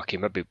 Okay,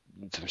 maybe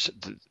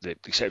the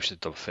exception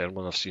of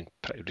Dunfermline I've seen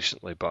pretty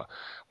recently, but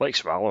like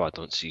Swallow I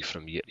don't see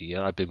from year to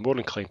year. I'd be more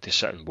inclined to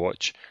sit and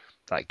watch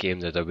that game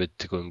than I would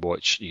to go and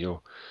watch,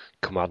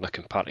 Kilmarnock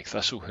and Partick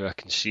Thistle, who I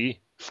can see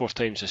 4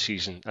 times a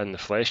season in the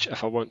flesh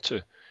if I want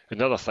to.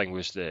 Another thing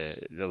was the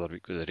other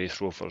week with the Wraith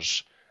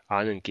Rovers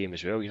Annan game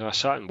as well. I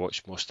sat and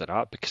watched most of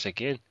that because,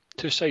 again,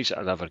 two sides that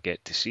I never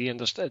get to see, and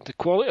the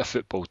quality of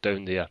football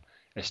down there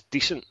is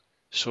decent.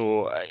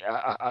 So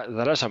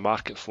there is a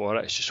market for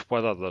it. It's just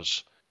whether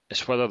there's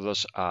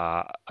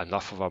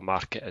enough of a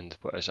market in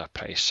what is a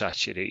pretty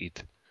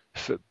saturated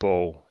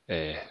football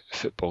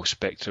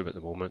spectrum at the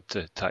moment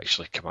to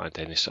actually command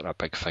any sort of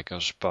big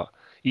figures. But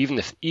even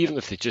if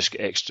they just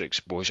get extra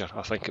exposure,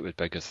 I think it would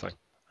be a good thing.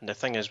 And the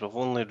thing is, we've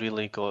only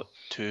really got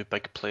 2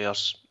 big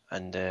players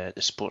in the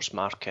sports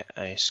market,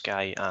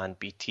 Sky and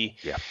BT.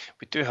 Yeah.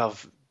 We do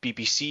have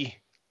BBC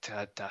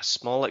to a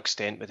small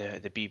extent with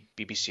the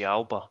BBC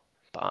Alba,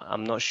 but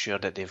I'm not sure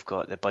that they've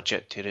got the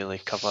budget to really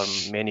cover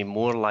many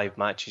more live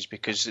matches,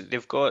 because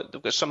they've got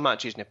some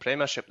matches in the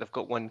Premiership. They've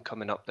got one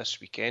coming up this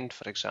weekend,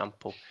 for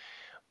example.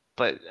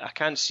 But I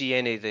can't see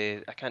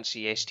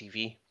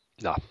STV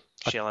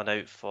shelling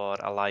out for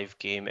a live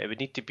game. It would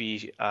need to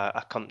be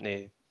a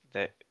company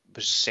that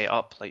was set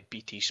up like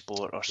BT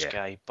Sport or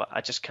Sky, but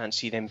I just can't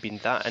see them being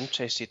that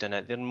interested in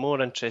it. They're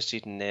more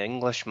interested in the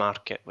English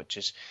market, which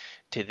is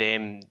to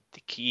them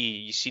the key.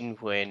 You've seen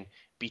when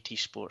BT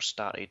Sport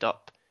started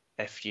up,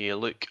 if you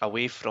look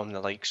away from the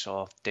likes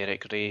of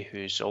Derek Ray,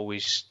 who's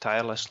always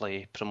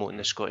tirelessly promoting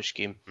the Scottish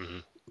game,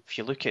 if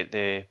you look at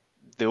the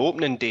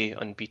opening day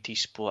on BT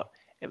Sport,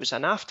 it was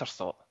an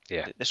afterthought.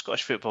 Yeah. The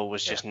Scottish football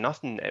was just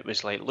nothing. It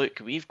was like, look,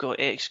 we've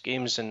got X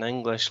games in the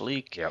English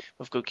League. Yep.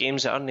 We've got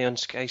games that aren't on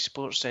Sky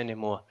Sports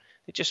anymore.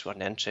 They just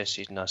weren't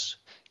interested in us.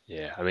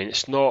 Yeah, I mean,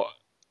 it's not.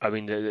 I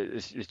mean,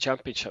 the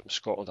Championship in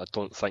Scotland, I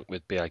don't think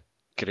would be a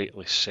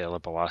greatly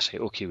sellable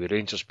asset. Okay, with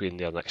Rangers being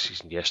there next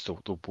season, yes, there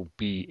will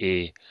be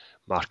a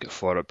market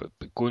for it,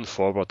 but going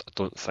forward, I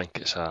don't think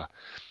it's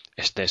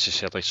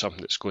necessarily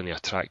something that's going to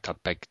attract a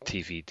big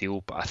TV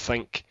deal. But I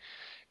think,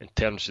 in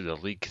terms of the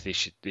league, they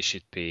should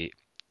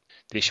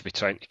be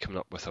trying to come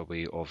up with a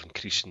way of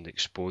increasing the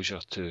exposure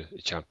to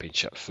the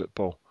Championship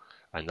football,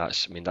 and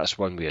that's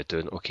one way of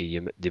doing it. Okay,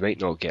 they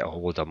might not get a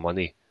whole lot of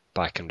money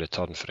back in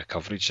return for the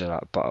coverage of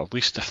that, but at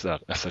least if they're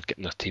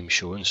getting their team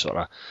shown sort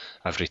of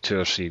every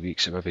 2 or 3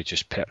 weeks, it maybe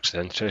just perks the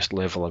interest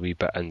level a wee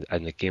bit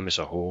in the game as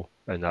a whole,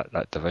 and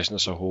that division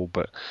as a whole.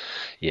 But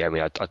yeah, I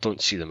mean, I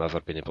don't see them ever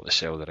being able to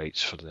sell the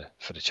rights for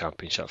the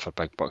Championship for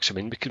big bucks. I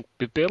mean,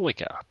 we barely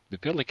get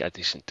a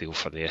decent deal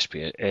for the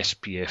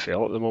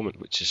SPFL at the moment,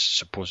 which is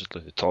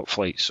supposedly the top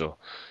flight. So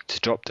to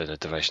drop down a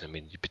division, I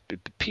mean, you'd be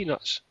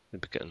peanuts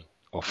they'd be getting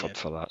offered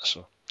for that.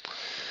 So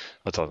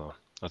I don't know.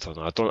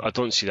 I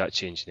don't see that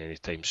changing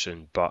anytime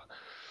soon. But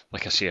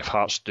like I say, if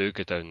Hearts do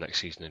go down next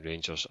season and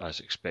Rangers, as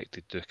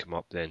expected, do come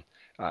up, then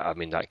I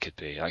mean that could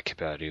be a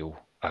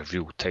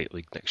real tight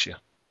league next year.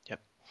 Yep.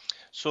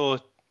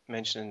 So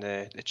mentioning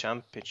the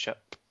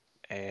Championship,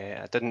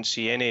 I didn't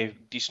see any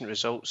decent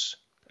results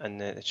in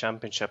the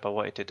Championship. I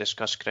wanted to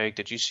discuss. Craig,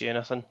 did you see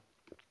anything?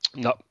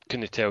 No,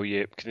 can I tell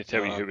you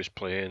who was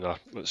playing or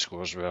what the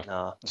scores were?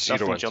 Nah,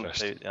 Zero nothing interest.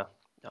 jumped out there.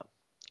 No.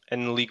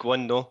 In League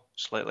One though,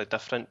 slightly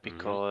different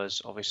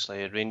because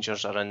obviously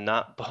Rangers are in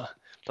that, but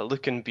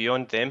looking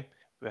beyond them,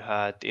 we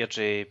had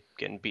Airdrie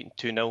getting beaten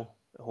 2-0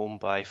 at home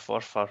by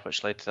Forfar,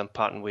 which led to them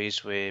parting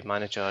ways with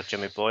manager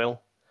Jimmy Boyle.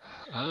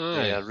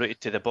 They are rooted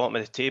to the bottom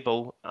of the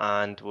table,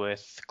 and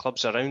with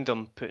clubs around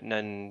them putting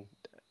in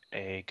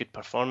good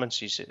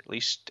performances, at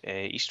least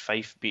East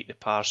Fife beat the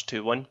Pars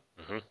 2-1.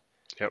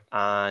 Yep.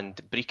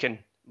 And Brecon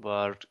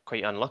were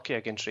quite unlucky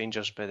against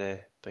Rangers by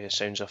the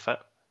sounds of it.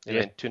 They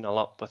went 2-0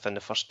 up within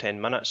the first 10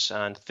 minutes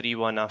and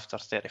 3-1 after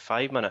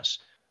 35 minutes.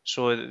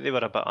 So they were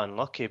a bit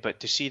unlucky, but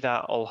to see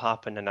that all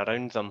happening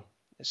around them,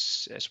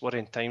 it's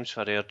worrying times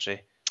for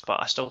Airdrie.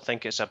 But I still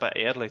think it's a bit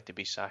early to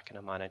be sacking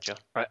a manager.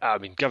 I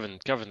mean, given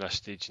this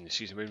stage in the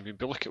season, when we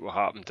look at what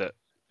happened at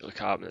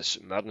look at happened at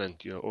St Mirren,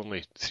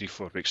 only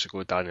 3-4 weeks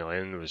ago Danny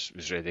Lennon was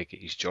ready to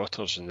get his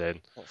jotters, and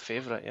then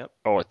favourite, yep.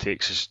 All it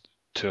takes is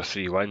 2 or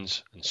 3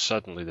 wins, and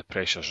suddenly the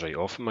pressure's right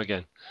off him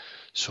again.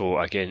 So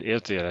again,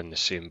 Airdrie are in the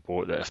same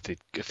boat, that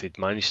if they'd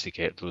managed to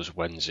get those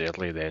wins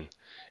early, then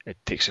it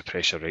takes the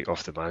pressure right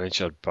off the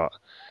manager. But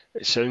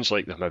it sounds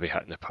like they're maybe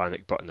hitting the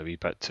panic button a wee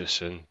bit too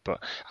soon. But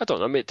I don't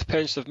know. I mean, it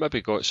depends. They've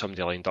maybe got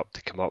somebody lined up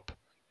to come up,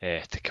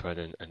 to come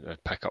in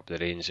and pick up the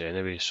reins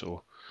anyway.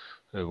 So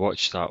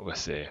watch that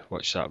with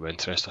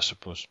interest, I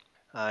suppose.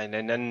 And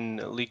then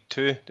in League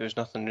 2, there was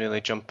nothing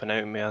really jumping out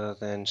at me other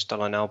than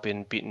Stirling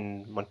Albion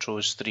beating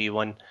Montrose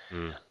 3-1.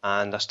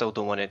 And I still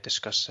don't want to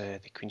discuss the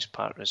Queen's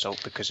Park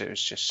result, because it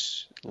was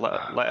just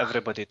let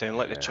everybody down,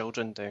 let the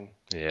children down.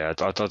 Yeah,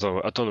 I don't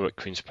know what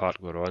Queen's Park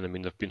were on. I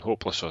mean, they've been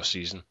hopeless all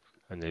season,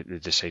 and they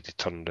decided to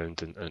turn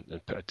around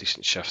and put a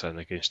decent shift in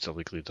against the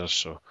league leaders.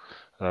 So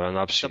they're an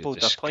absolute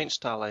doubled their points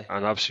tally.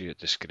 An absolute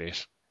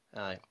disgrace.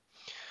 Aye.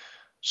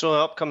 So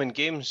upcoming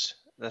games.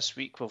 This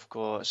week we've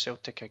got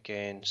Celtic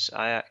against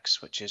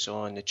Ajax, which is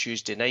on the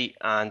Tuesday night,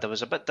 and I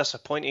was a bit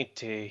disappointed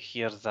to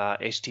hear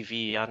that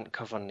STV aren't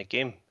covering the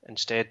game.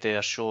 Instead, they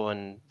are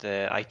showing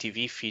the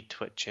ITV feed,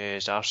 which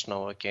is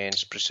Arsenal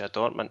against Borussia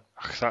Dortmund.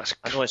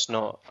 I know it's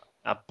not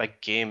a big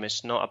game.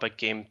 It's not a big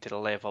game to the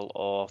level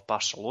of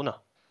Barcelona,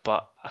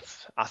 but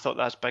I thought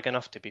that's big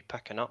enough to be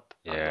picking up.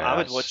 Yeah, I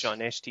would watch it on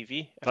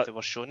STV if they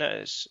were showing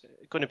it. It's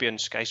going to be on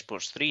Sky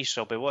Sports 3,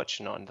 so I'll be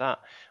watching it on that.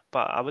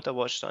 But I would have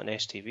watched it on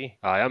STV.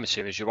 I am the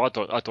same as you. I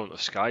don't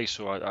have Sky,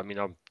 so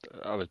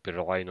I would be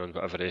relying on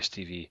whatever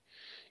STV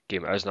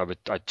game it is, and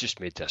I just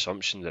made the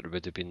assumption that it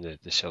would have been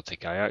the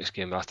Celtic Ajax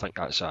game. I think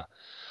that's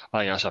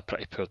a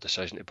pretty poor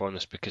decision, to be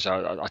honest, because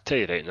I tell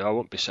you right now, I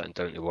won't be sitting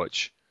down to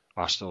watch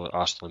Arsenal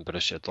and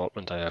Borussia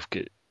Dortmund.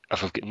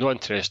 If I've got no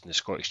interest in the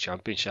Scottish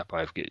Championship,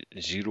 I've got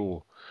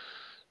zero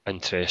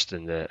interest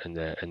in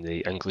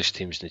the English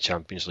teams in the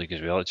Champions League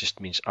as well. It just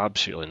means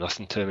absolutely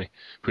nothing to me.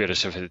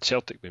 Whereas if the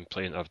Celtic been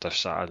playing, I would have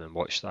sat in and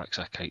watched that,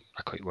 because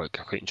I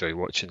quite enjoy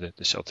watching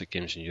the Celtic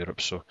games in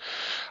Europe. So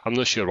I'm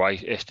not sure why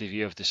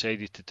STV have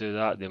decided to do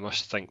that. They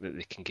must think that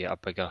they can get a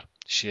bigger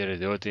share of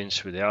the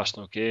audience with the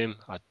Arsenal game.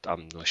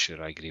 I'm not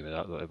sure I agree with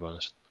that, though, to be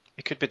honest.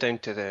 It could be down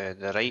to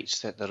the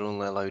rights, that they're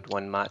only allowed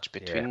one match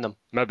between them.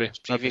 Maybe.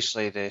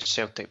 Previously, the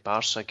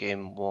Celtic-Barca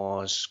game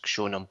was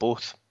shown on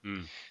both.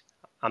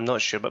 I'm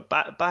not sure, but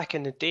back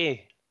in the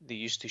day, they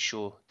used to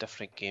show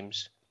different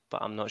games,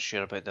 but I'm not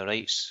sure about the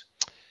rights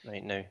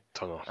right now.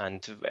 Don't know.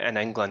 And in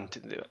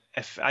England,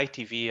 if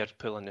ITV are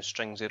pulling the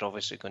strings, they're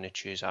obviously going to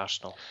choose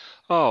Arsenal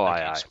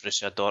against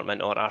Borussia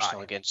Dortmund, or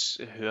Arsenal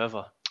against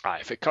whoever.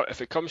 If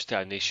it comes to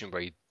a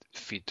nationwide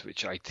feed,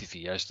 which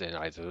ITV is, then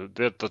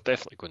they're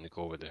definitely going to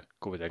go with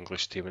the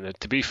English team. And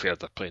to be fair,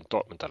 they're playing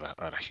Dortmund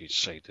are a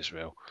huge side as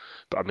well.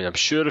 But I mean, I'm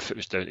sure if it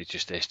was down to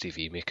just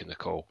STV making the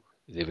call,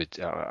 they would.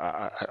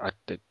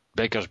 It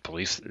beggars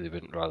belief that they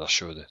wouldn't rather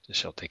show the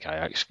Celtic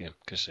Ajax game,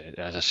 because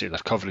as I say, their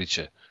coverage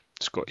of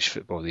Scottish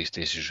football these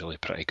days is really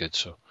pretty good.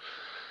 So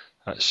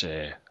that's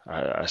a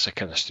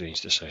kind of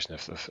strange decision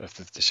if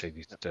they've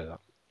decided to do that.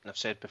 I've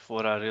said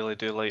before, I really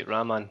do like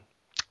Rahman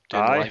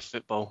doing live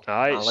football.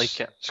 I like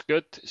it. It's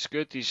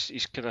good.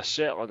 He's kind of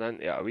settling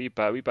into it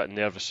a wee bit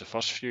nervous the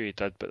first few he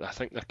did, but I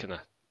think they're kind of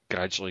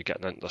gradually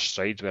getting into their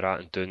stride with that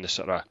and doing the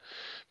sort of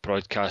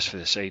broadcast for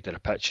the side of the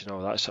pitch and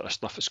all that sort of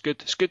stuff. It's good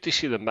to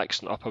see them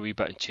mixing it up a wee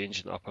bit and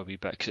changing it up a wee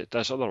bit, because it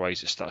does,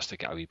 otherwise it starts to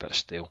get a wee bit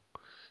stale.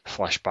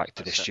 Flashback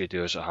to the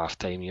studios at half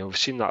time. We've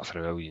seen that for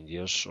a million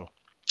years, so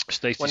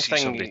it's nice to see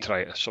somebody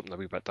try something a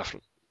wee bit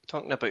different.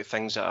 Talking about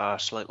things that are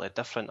slightly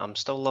different, I'm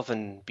still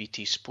loving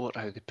BT Sport,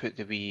 how they put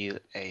the wee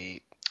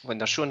when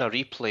they're showing a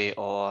replay,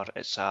 or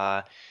it's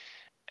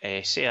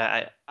say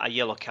a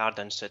yellow card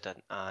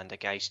incident and the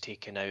guy's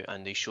taken out,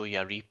 and they show you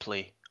a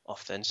replay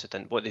of the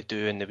incident. What they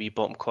do in the wee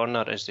bottom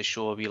corner is they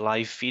show a wee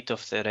live feed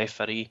of the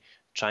referee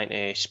trying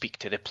to speak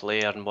to the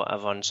player and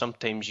whatever, and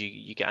sometimes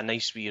you get a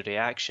nice wee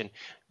reaction,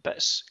 but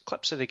it's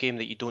clips of the game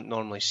that you don't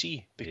normally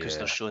see, because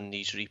they're showing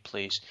these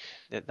replays.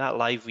 That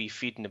live wee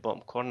feed in the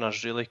bottom corner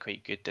is really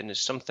quite good, and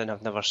it's something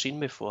I've never seen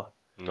before.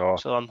 No.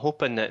 So I'm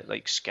hoping that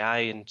like Sky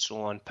and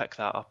so on pick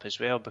that up as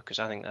well, because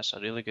I think that's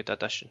a really good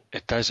addition.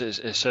 It does.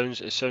 It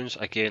sounds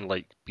again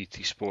like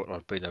BT Sport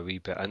are being a wee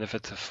bit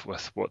innovative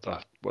with what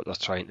they're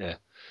trying to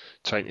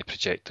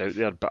project out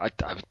there.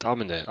 But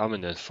I'm in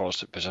the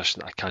unfortunate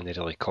position that I can't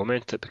really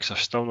comment it, because I've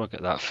still not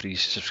got that free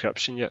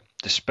subscription yet,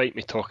 despite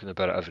me talking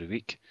about it every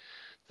week.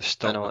 It's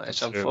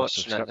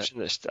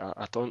unfortunate.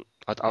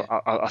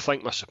 I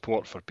think my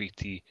support for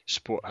BT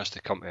Sport has to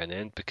come to an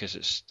end, because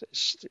it's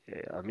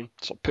like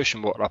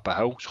pushing water up a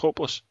hill. It's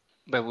hopeless.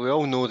 Well, we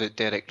all know that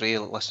Derek Ray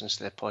listens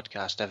to the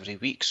podcast every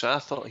week, so I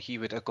thought he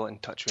would have got in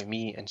touch with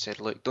me and said,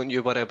 "Look, don't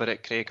you worry about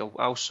it, Craig.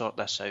 I'll sort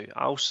this out.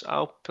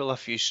 I'll pull a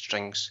few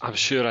strings." I'm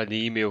sure an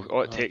email.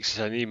 All it takes is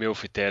an email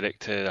for Derek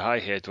to the High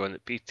Head one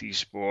at BT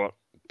Sport.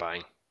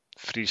 Bang.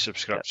 Free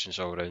subscriptions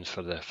all round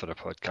for the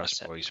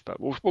podcast boys. But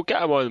we'll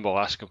get him on and we'll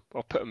ask him.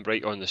 I'll put him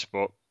right on the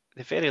spot. At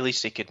the very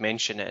least, he could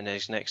mention it in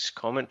his next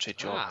commentary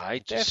job.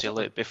 Aye, just say,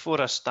 "Look,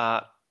 before I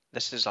start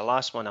this is the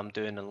last one I'm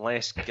doing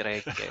unless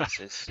Greg gets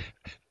his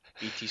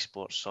BT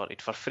Sports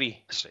sorted for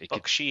free. That's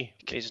right,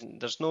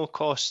 There's no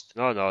cost.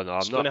 No,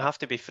 It's going to have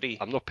to be free.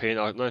 I'm not paying.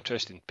 I'm not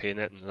interested in paying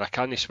it, and I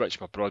can't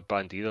switch my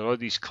broadband either. All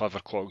these clever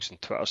clogs on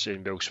Twitter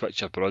saying we'll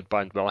switch your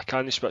broadband. Well, I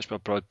can't switch my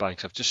broadband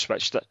because I've just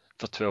switched it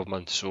for 12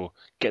 months. So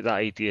get that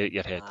idea out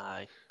your head.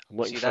 Aye. I'm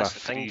looking See, for that's a the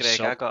thing, free Greg.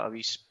 sub.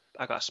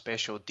 I got a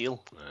special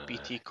deal.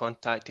 BT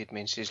contacted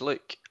me and says,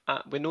 "Look,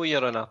 we know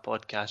you're on a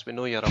podcast. We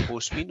know you're a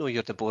host. We know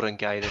you're the boring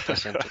guy that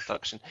does the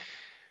introduction.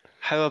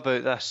 How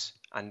about this?"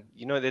 And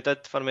you know what they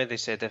did for me? They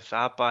said if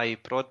I buy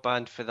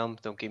broadband for them,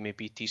 they'll give me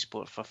BT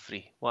Sport for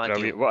free. What a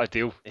Brilliant! deal! What a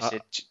deal! They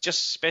said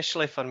just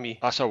specially for me.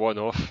 That's a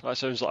one-off. That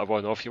sounds like a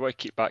one-off. You want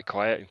to keep that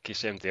quiet in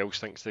case anybody else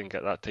thinks they can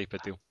get that type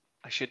of deal.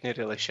 I shouldn't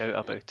really shout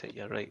about it.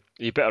 You're right.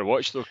 You better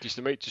watch though, because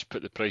they might just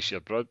put the price of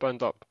your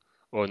broadband up.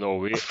 Oh no,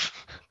 wait,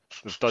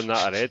 they've done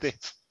that already.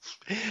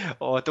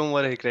 Oh, don't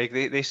worry, Greg.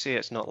 They say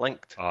it's not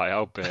linked. Aye,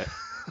 I'll bet.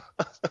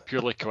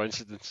 Purely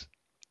coincidence.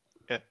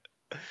 Yeah.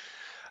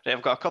 Right,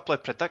 I've got a couple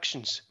of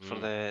predictions for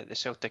the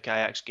Celtic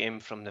Ajax game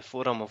from the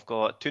forum. I've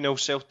got 2-0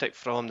 Celtic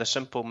from the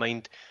Simple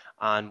Mind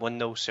and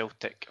 1-0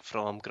 Celtic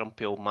from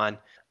Grumpy Old Man.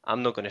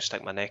 I'm not going to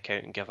stick my neck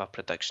out and give a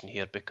prediction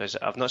here because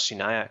I've not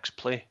seen Ajax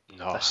play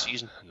this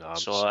season.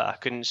 So I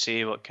couldn't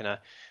say what kind of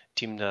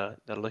team they're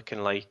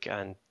looking like,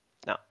 and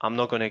no, I'm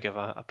not going to give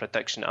a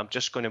prediction. I'm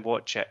just going to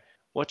watch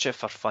it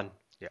for fun.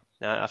 Yeah.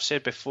 Now, I've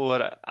said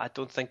before, I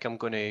don't think I'm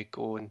going to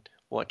go and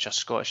watch a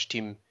Scottish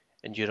team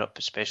in Europe,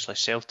 especially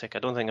Celtic. I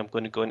don't think I'm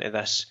going to go into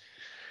this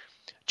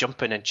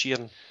jumping and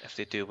cheering if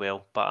they do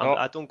well. But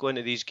I don't go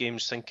into these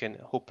games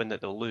hoping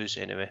that they'll lose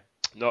anyway.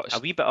 No, a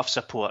wee bit of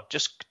support,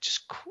 just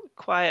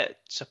quiet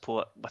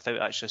support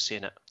without actually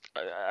saying it.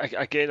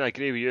 Again, I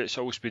agree with you. It's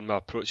always been my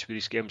approach with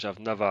these games.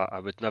 I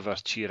would never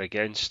cheer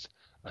against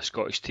a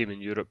Scottish team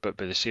in Europe, but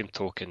by the same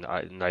token,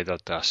 neither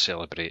do I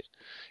celebrate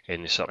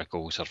any sort of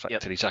goals or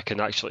victories. Yep.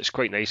 It's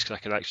quite nice because I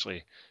can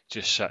actually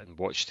just sit and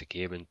watch the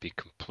game and be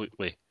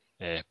completely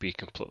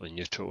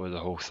neutral with the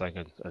whole thing,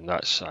 and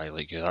that's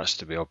that's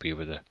the way I'll be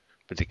with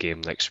the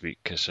game next week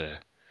because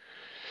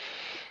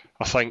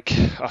I think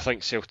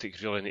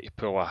Celtic really need to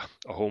pull a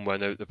home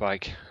win out the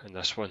bag in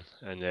this one,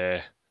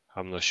 and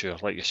I'm not sure.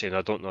 Like you're saying,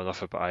 I don't know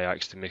enough about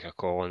Ajax to make a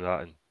call on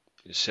that, and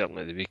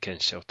certainly at the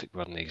weekend Celtic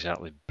weren't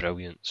exactly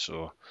brilliant,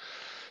 so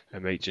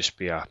it might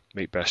be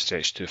a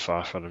stretch too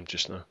far for them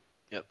just now.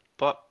 Yep,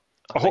 but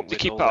I hope they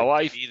keep it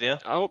alive.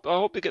 I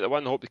hope they get the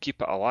win. I hope they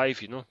keep it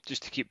alive,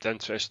 just to keep the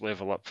interest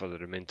level up for the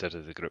remainder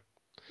of the group.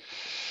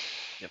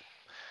 Yep.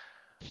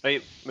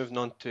 Right, moving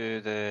on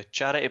to the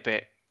charity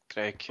bet,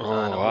 Greg.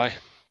 Aye.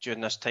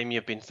 During this time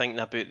you've been thinking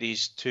about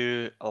these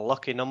two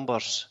lucky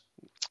numbers.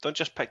 Don't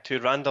just pick two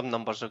random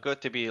numbers, they've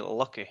got to be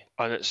lucky.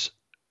 And it's,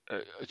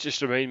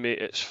 just remind me,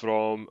 it's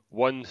from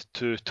 1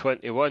 to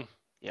 21.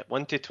 Yeah,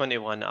 1 to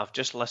 21. I've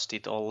just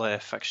listed all the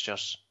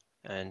fixtures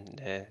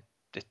and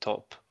the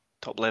top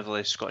level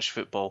of Scottish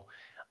football.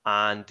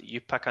 And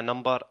you pick a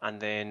number and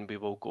then we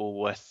will go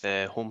with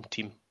the home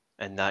team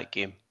in that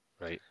game.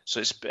 Right. So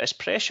it's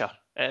pressure.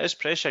 It is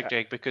pressure,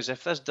 Greg, because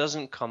if this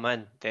doesn't come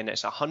in, then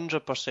it's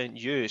 100%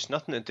 you. It's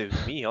nothing to do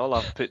with me. All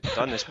I've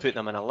done is put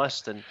them in a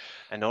list and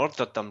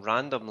ordered them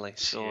randomly.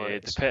 So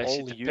it's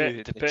all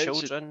you, the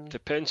children.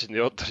 Depends on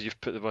the order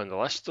you've put them on the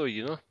list,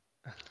 though,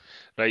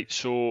 Right,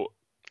 so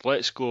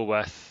let's go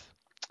with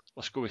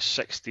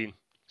 16.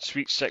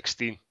 Sweet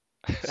 16.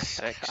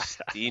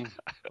 16.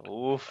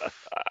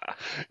 Oof.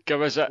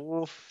 Give us it.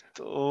 Oof.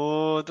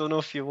 Oh, don't know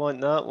if you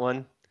want that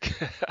one.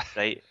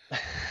 Right.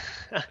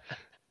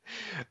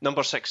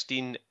 Number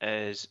 16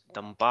 is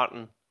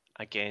Dumbarton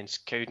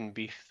against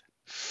Cowdenbeath,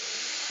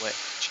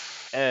 which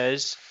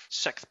is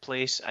 6th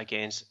place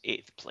against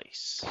 8th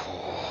place.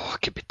 Oh,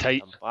 could be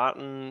tight.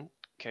 Dumbarton,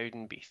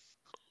 Cowdenbeath.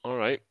 All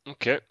right,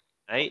 okay.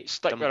 Right,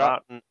 Stick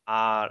Dumbarton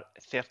are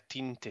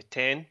 13 to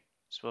 10,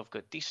 so we've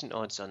got decent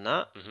odds on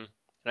that. Mm-hmm.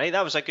 Right,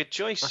 that was a good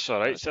choice. That's all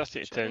right.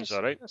 30 to 10 is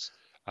all right.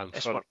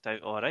 It's worked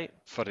out all right.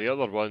 For the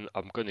other one,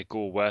 I'm going to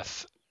go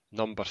with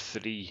number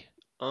 3.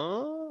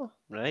 Oh,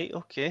 right,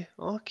 okay,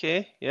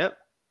 yep.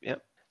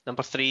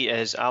 Number 3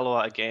 is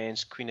Alloa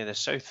against Queen of the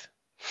South.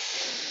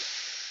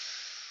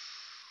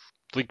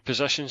 League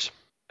positions?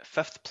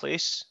 5th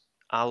place,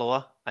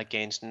 Alloa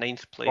against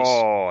 9th place.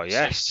 Oh,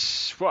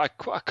 yes. What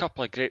a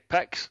couple of great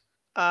picks.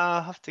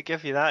 I have to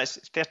give you that. It's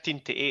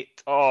 13 to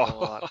 8.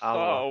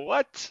 Oh,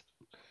 what?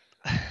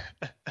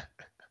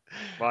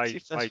 My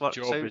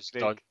job is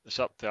done. It's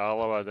up to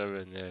Alloa now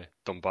in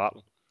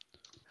Dumbarton.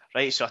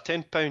 Right, so a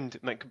 £10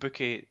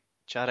 McBookie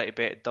charity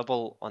bet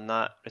double on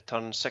that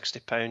returns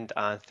 £60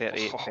 and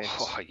 38 pence.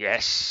 Oh,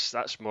 yes,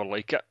 that's more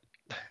like it.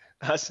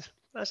 That's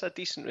a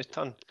decent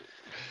return.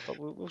 But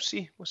we'll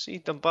see. We'll see.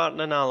 Dumbarton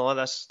and Alloa,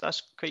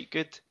 that's quite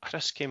good.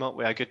 Chris came up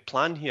with a good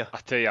plan here. I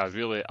tell you,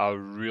 I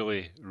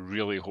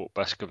really hope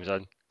this comes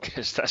in,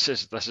 because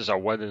this is a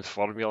winning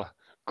formula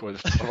going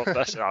forward.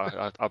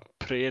 I'm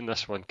praying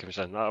this one comes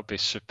in. That'll be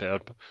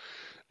superb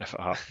if it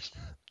happens.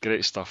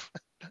 Great stuff.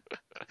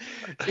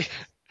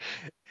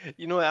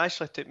 You know, it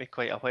actually took me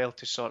quite a while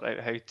to sort out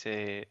how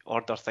to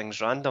order things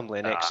randomly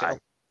in Excel.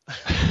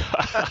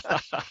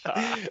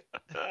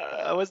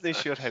 I wasn't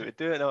sure how to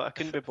do it. No, I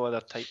couldn't be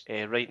bothered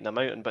writing them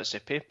out on bits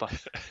of paper.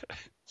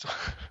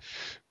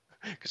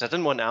 Because I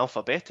didn't want it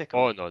alphabetical.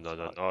 Oh, no,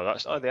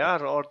 that's Oh, not they good.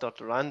 are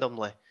ordered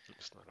randomly.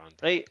 It's not random.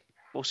 Right,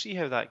 we'll see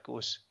how that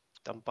goes.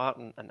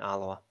 Dumbarton and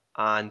Alloa.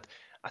 And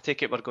I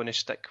take it we're going to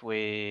stick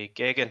with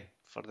Geoghegan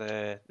for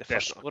the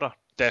first scorer.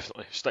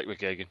 Definitely, stick with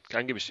Geoghegan.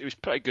 It was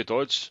pretty good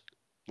odds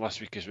last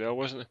week as well,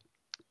 wasn't it?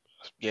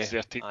 Yeah,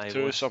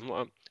 13-2 or something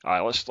like that.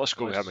 Aye, let's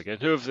go with him again.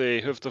 Who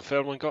have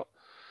Dunfermline got?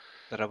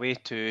 They're away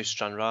to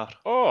Stranraer.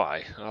 Oh,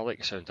 aye, I like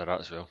the sound of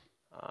that as well.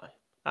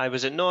 Aye,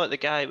 was it not the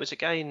guy? It was a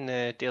guy in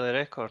the Daily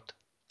Record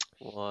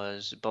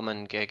was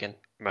bumming Geoghegan.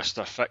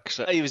 Mr. Fix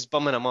It. He was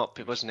bumming him up.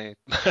 He wasn't.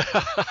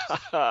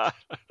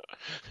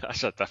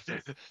 That's a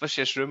different.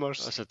 Vicious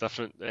rumours. That's a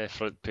different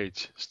front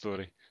page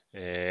story.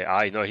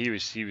 Aye, no, he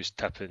was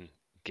tipping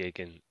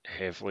Geoghegan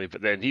heavily,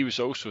 but then he was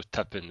also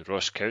tipping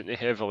Ross County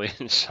heavily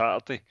on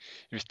Saturday.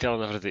 He was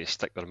telling everybody to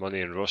stick their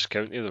money in Ross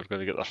County. They were going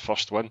to get their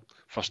first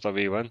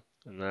away win,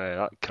 and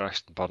that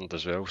crashed and burned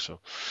as well. So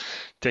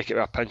take it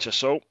with a pinch of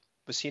salt.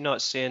 Was he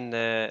not saying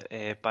the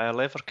Bayer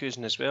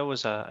Leverkusen as well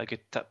was a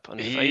good tip on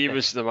Friday? He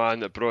was the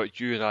man that brought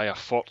you and I a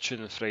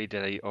fortune on Friday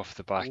night off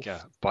the back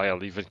of Bayer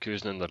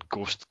Leverkusen and their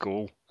ghost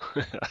goal.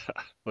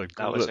 The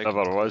goal that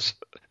never was.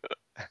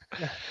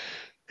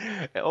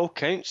 It all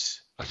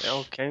counts. It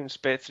all counts.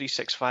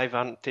 Bet365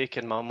 aren't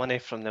taking my money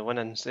from the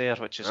winnings there,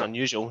 which is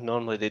unusual.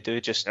 Normally they do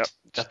just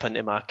dip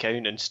into my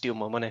account and steal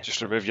my money.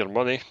 Just remove your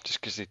money, just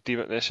because they deem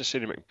it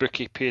necessary.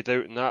 McBookie paid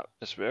out in that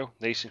as well,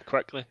 nice and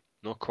quickly,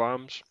 no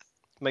qualms.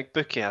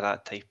 McBookie are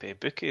that type of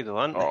bookie though,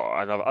 aren't they? Oh,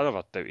 I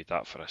never doubted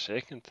that for a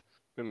second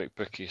with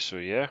McBookie, so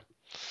yeah.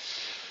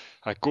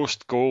 A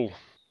ghost goal,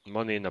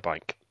 money in the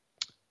bank.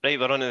 Right,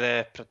 we're on to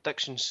the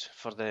predictions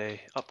for the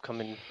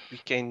upcoming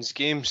weekend's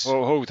games.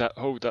 Oh, hold it.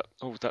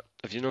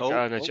 Have you not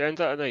got an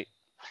agenda tonight?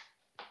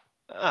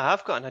 I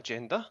have got an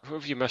agenda. What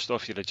have you missed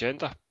off your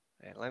agenda?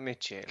 Let me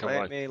check. Come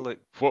Let on. me look.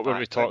 What were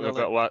we talking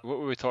about? What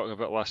were we talking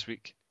about last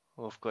week?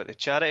 We've got the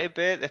charity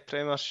bet, the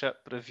Premiership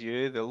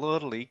review, the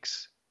lower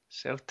leagues,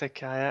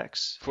 Celtic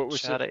Ajax, what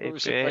was charity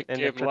the bet, big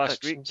game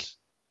last week?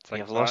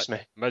 You've lost me.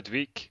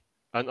 Midweek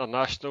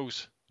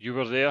internationals. You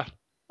were there.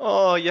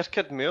 Oh, you're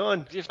kidding me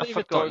on. You've I've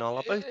forgotten all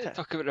about it.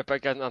 Talk about the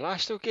big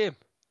international game.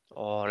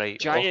 Oh, right.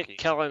 Giant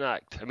killing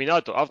act. I mean,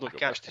 I've not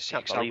got much to say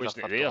because I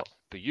wasn't there,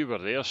 but you were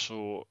there,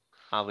 so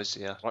I was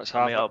there. Let's I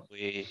have met it. up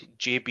with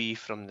JB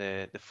from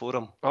the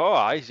forum. Oh,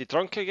 aye, is he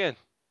drunk again?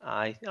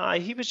 Aye,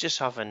 he was just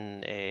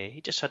having. He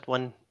just had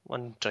one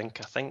drink,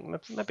 I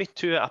think, maybe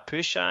two at a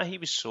push. He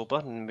was sober,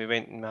 and we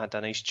went and had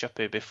a nice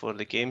chippy before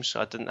the game, so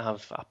I didn't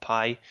have a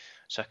pie,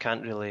 so I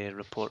can't really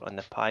report on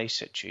the pie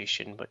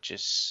situation, which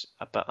is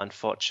a bit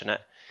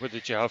unfortunate. What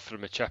did you have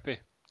from a chippy?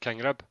 King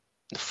rib?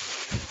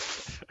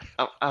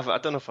 I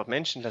don't know if I've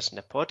mentioned this in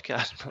the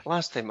podcast, but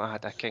last time I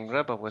had a king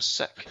rib, I was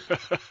sick,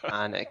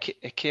 and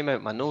it came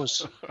out my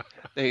nose.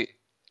 Now,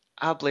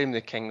 I blame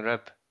the king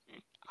rib.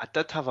 I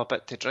did have a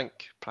bit to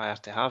drink prior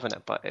to having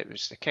it, but it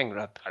was the king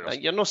rib.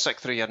 You're not sick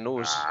through your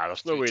nose.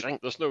 There's no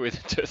way the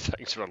two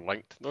things were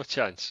linked. No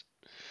chance.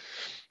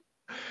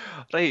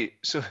 Right,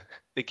 so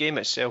the game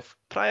itself.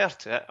 Prior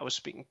to it, I was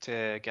speaking to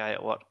a guy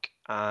at work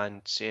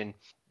and saying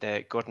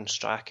that Gordon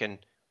Strachan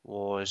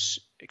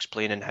was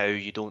explaining how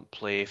you don't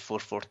play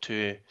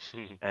 4-4-2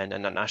 in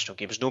international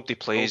games. Nobody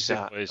plays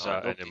that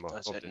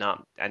anymore.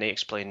 And he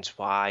explains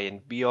why,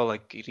 and we all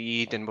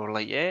agreed, and we're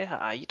like,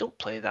 yeah, you don't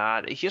play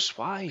that. Here's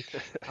why.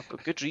 I've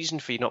got a good reason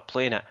for you not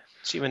playing it.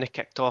 See, when they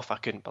kicked off, I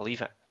couldn't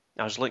believe it.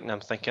 I was looking at him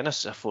thinking, this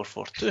is a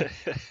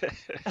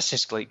 4-4-2. This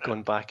is like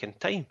going back in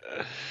time.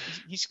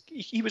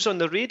 He was on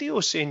the radio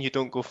saying you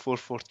don't go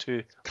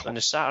 4-4-2 on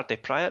the Saturday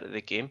prior to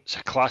the game. It's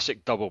a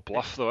classic double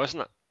bluff, though, isn't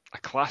it? A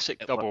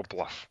classic double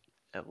bluff.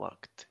 It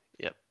worked,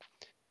 yep.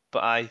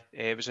 But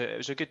it was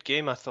a good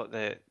game. I thought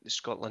that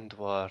Scotland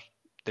were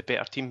the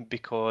better team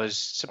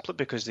simply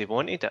because they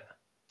wanted it.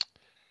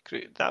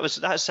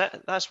 That's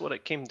it. That's what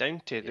it came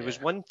down to. There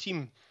was one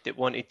team that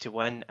wanted to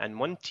win and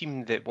one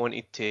team that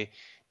wanted to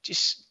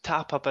just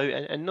tap about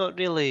and not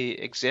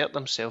really exert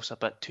themselves a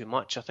bit too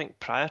much. I think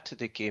prior to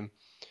the game,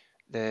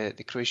 the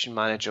Croatian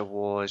manager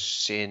was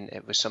saying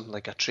it was something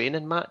like a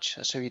training match.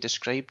 That's how he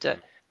described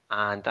it.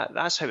 And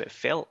that's how it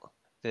felt.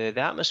 The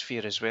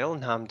atmosphere as well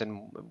in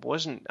Hampden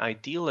wasn't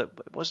ideal. It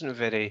wasn't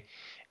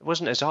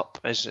as up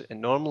as it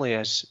normally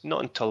is.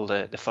 Not until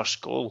the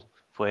first goal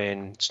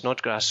when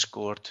Snodgrass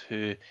scored,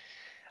 who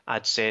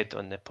I'd said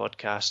on the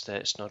podcast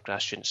that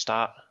Snodgrass shouldn't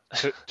start.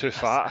 Too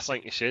fat, I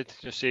think you said.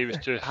 Just say he was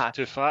too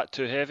fat,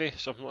 too heavy,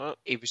 something like that.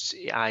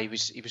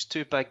 He was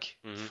too big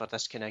for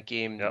this kind of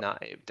game. Yep. Nah,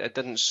 it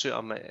didn't suit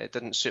him. It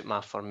didn't suit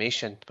my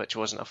formation, which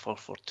wasn't a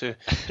 4-4-2.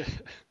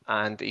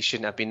 And he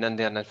shouldn't have been in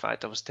there. And in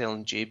fact, I was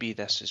telling JB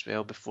this as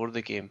well before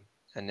the game.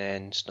 And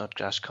then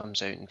Snodgrass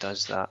comes out and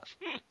does that.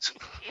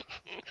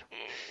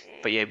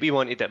 But yeah, we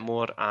wanted it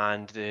more,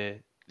 and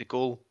the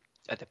goal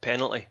at the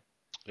penalty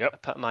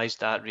epitomised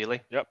that,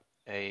 really. Yep.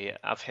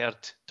 I've heard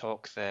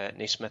talk that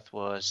Naismith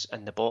was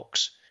in the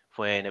box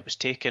when it was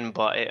taken,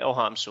 but it all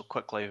happened so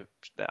quickly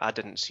that I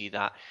didn't see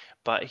that.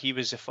 But he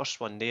was the first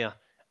one there,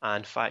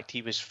 and in fact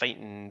he was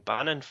fighting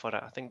Bannon for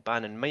it. I think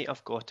Bannon might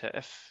have got it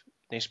if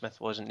Naismith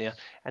wasn't there,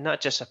 and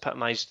that just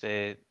epitomised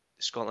the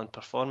Scotland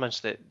performance,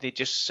 that they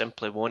just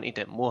simply wanted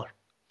it more.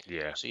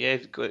 Yeah. So yeah,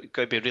 got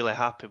to be really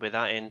happy with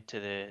that end to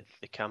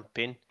the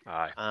campaign.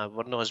 Aye.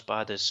 We're not as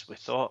bad as we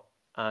thought,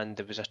 and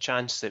there was a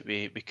chance that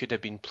we could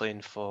have been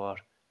playing for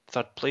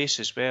third place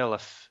as well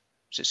if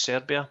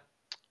Serbia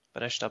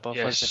finished above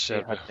us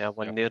if they had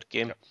won their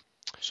game. Yep.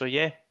 So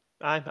yeah,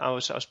 I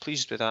was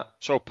pleased with that.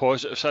 It's all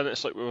positives, and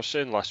it's like we were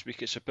saying last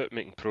week. It's about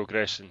making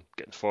progress and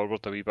getting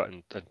forward a wee bit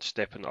and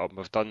stepping it up. And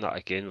we've done that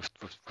again.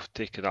 We've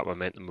taken that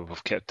momentum and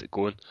we've kept it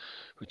going,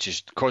 which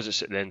is because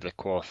it's at the end of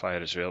the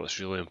qualifier as well. It's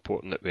really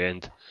important that we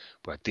end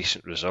with a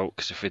decent result,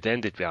 because if we'd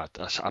ended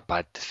with a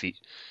bad defeat,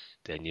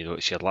 then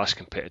it's your last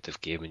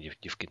competitive game and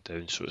you've gone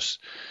down. So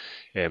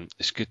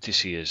it's good to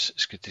see us.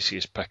 It's good to see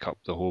us pick up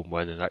the home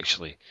win. And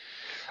actually,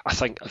 I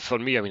think for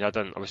me, I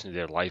wasn't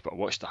there live, but I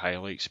watched the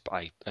highlights.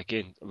 But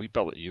again, a wee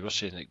bit like you were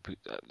saying, like,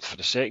 for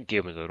the second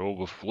game in a row,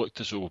 we've looked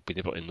as though we've been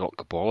able to knock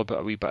the ball about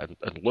a wee bit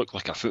and look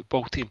like a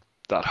football team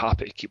that are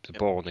happy to keep the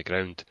ball on the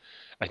ground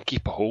and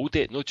keep a hold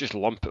of it, not just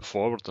lump it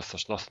forward if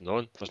there's nothing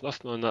on. If there's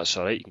nothing on, that's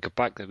all right. You can go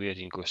back the way or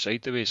you can go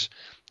sideways.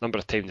 Number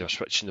of times they were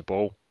switching the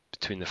ball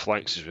between the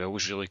flanks as well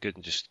was really good,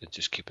 and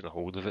just keeping a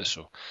hold of it.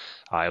 So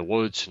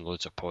loads and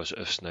loads of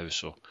positives now.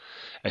 So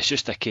it's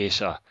just a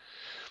case of,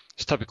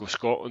 it's typical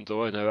Scotland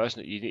though now,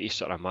 isn't it? You need to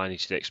sort of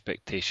manage the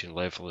expectation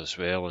level as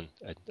well and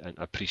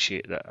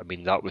appreciate that.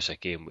 That was a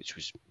game which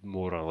was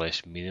more or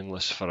less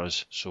meaningless for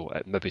us, so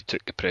it maybe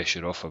took the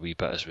pressure off a wee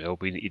bit as well.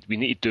 We need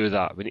to do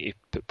that. We need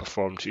to put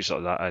performances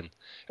like that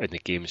in the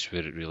games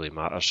where it really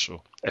matters.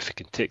 So if we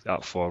can take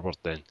that forward,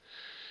 then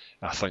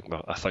I think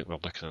we're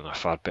looking in a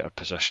far better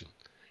position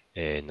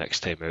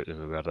next time out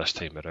than we were this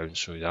time around.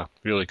 So yeah,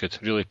 really good,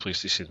 really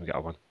pleased to see them get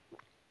a win.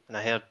 And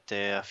I heard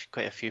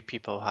quite a few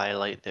people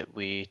highlight that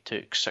we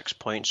took 6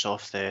 points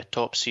off the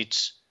top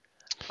seeds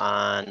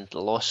and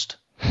lost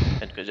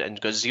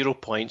and got 0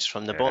 points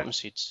from the bottom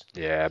seeds.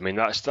 Yeah,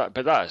 that's that,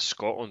 but that is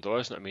Scotland though,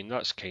 isn't it?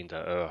 That's kind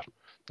of our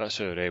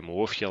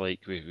MO, if you like.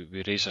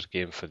 We raise our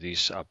game for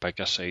these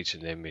bigger sides,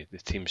 and then the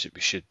teams that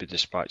we should be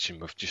dispatching,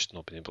 we've just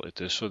not been able to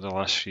do so the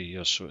last few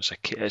years. So it's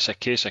a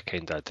case of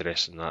kind of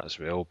addressing that as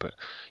well. But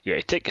yeah,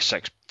 to take a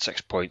six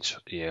points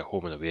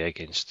home and away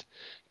against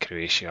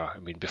Croatia.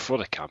 Before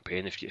the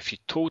campaign, if you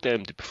told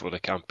them that before the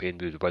campaign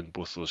we would win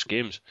both those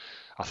games,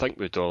 I think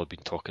we'd all have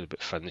been talking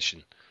about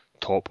finishing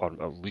top, or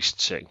at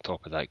least setting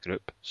top of that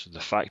group. So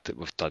the fact that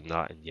we've done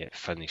that and yet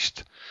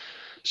finished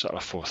sort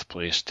of fourth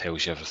place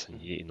tells you everything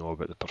you need to know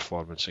about the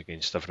performance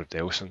against everybody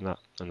else in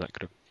that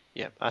group.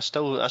 Yeah, I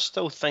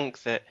still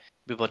think that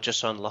we were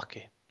just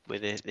unlucky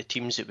with the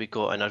teams that we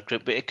got in our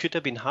group, but it could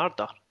have been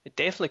harder. It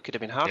definitely could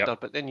have been harder.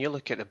 Yep. But then you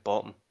look at the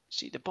bottom.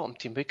 See, the bottom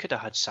team, we could have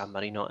had San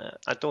Marino.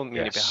 I don't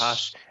mean to be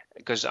harsh,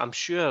 because I'm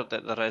sure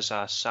that there is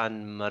a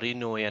San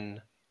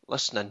Marinoian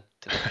listening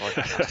to the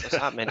podcast. There's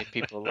that many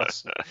people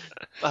listening.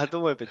 But I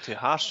don't want to be too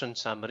harsh on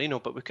San Marino,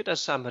 but we could have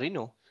San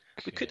Marino.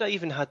 We could have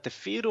even had the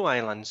Faroe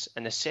Islands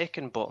in the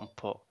second bottom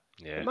pot.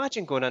 Yeah.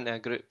 Imagine going into a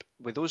group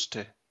with those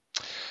two.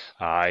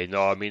 I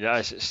know.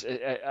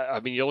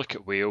 You look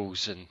at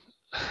Wales, and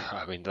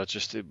they're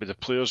just, with the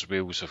players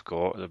Wales have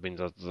got,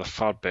 they're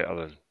far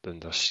better than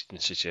their season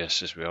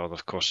suggests as well. And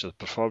of course, the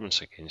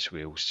performance against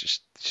Wales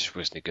just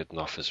wasn't good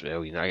enough as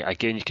well.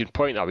 Again, you can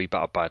point at a wee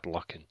bit of bad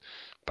luck and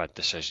bad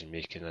decision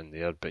making in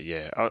there, but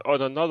yeah,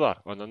 on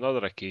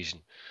another occasion,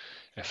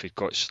 if we'd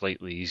got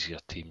slightly easier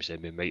teams,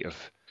 then we might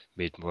have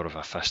made more of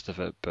a fist of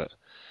it. But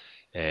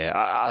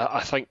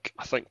I think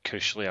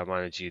crucially a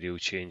managerial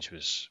change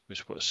was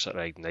what sort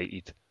of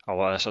ignited a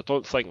lot of this. I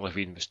don't think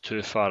Levine was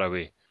too far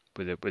away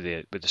with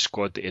the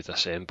squad that he'd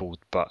assembled,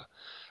 but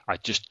I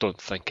just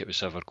don't think it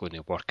was ever going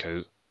to work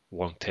out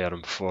long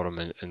term for him.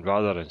 And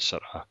rather than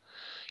sort of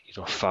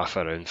faff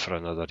around for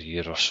another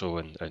year or so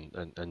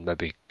and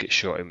maybe get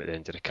shot him at the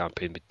end of the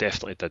campaign, we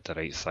definitely did the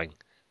right thing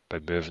by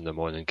moving them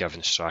on and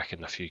giving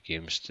Strachan a few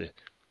games to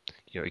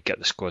get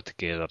the squad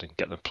together and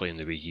get them playing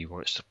the way he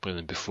wants to play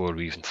them before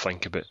we even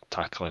think about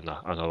tackling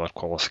another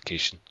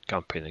qualification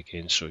campaign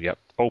again. So, yep,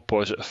 all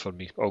positive for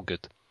me, all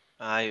good.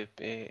 Aye,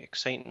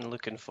 exciting,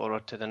 looking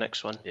forward to the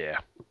next one. Yeah.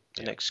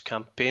 The next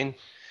campaign.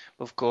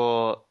 We've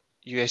got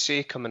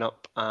USA coming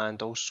up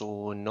and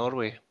also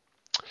Norway.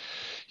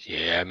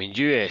 Yeah,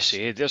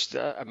 USA, that's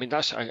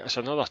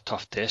another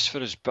tough test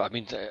for us, but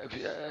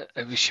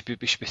we should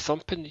be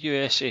thumping the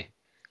USA.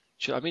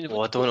 I don't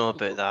know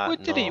about that.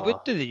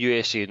 What do the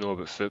USA know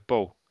about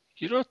football?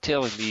 You're not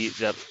telling me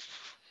that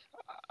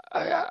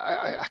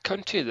a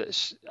country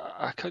that's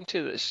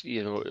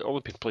only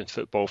been playing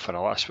football for the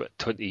last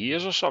 20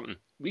 years or something.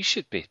 We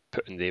should be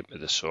putting them to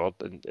the sword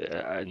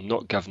and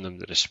not giving them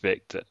the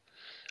respect that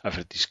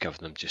everybody's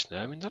giving them just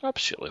now. They're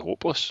absolutely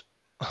hopeless.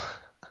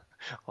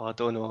 I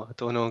don't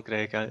know,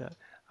 Greg.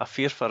 a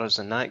fear for us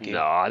in that game.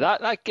 No,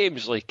 that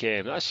game's like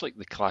that's like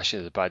the Clash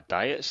of the Bad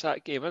Diets.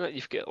 That game, isn't it?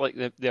 You've got like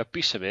the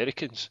obese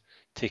Americans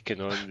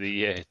taking on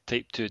the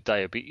type 2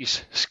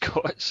 diabetes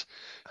Scots.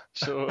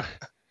 So,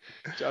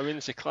 I mean,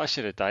 it's a Clash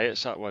of the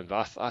Diets, that one.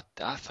 But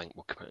I think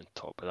we'll come out on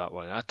top of that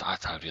one.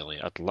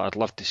 I'd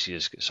love to see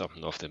us get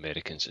something off the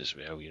Americans as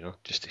well.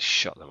 Just to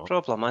shut them up.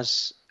 Problem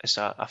is, it's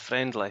a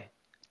friendly,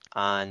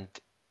 and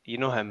you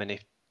know how many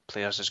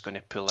players is going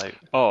to pull out.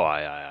 Oh,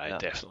 aye, Yeah.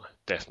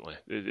 definitely.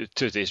 The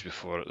 2 days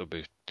before it, there'll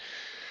be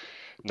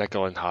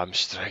niggling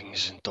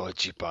hamstrings and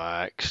dodgy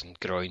backs and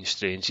groin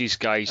strains. These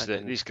guys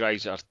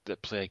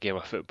that play a game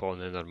of football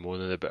and then they're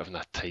moaning about having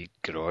a tight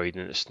groin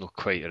and it's not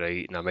quite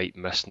right and I might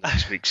miss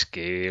next week's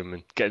game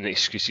and getting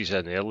excuses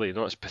in early.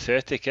 It's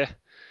pathetic, eh?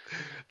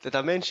 Did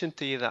I mention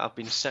to you that I've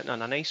been sitting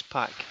on an ice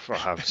pack?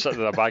 Well, I'm sitting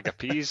in a bag of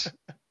peas.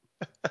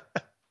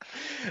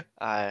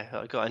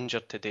 I got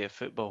injured today at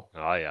football.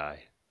 Aye. I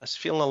was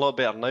feeling a lot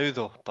better now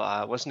though, but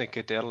I wasn't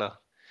good earlier.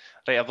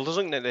 Right, I was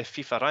looking at the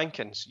FIFA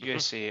rankings.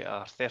 USA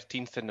are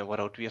 13th in the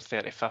world, we're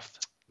 35th.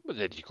 Well,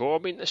 there you go. I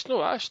mean, it's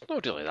not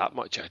really that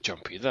much of a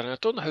jump either. And I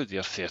don't know how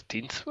they're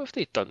 13th. What have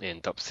they done to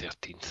end up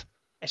 13th?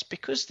 It's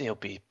because they'll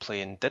be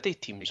playing Diddy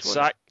teams.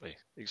 Exactly.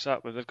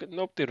 They've got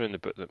nobody around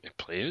about them to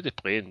play. Who they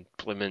playing?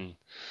 Blimmin'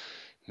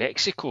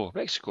 Mexico.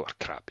 Mexico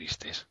are crap these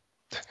days.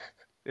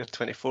 They're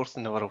 24th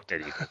in the world. There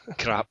you go.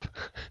 Crap.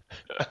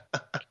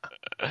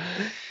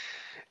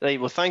 Right,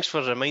 well, thanks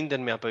for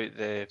reminding me about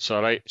the It's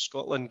all right.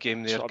 Scotland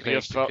game there, It's Greg,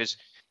 not because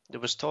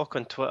there was talk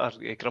on Twitter.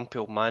 A grumpy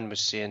old man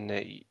was saying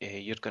that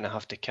you're going to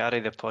have to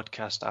carry the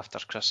podcast after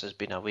Chris has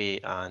been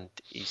away, and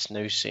he's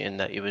now saying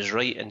that he was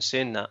right in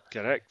saying that.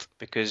 Correct.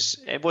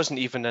 Because it wasn't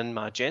even in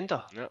my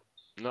agenda.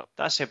 No.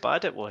 That's how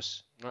bad it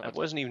was. No. It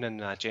wasn't even in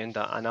the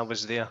agenda, and I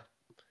was there.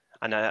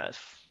 And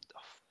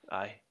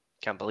I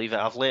can't believe it.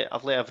 I've let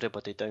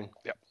everybody down.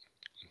 Yep.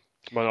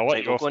 Well, I'll let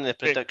Right, you we'll off. go on to the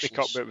predictions. Pick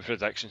up with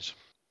predictions.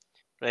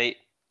 Right,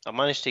 I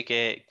managed to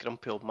get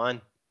Grumpy Old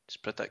Man his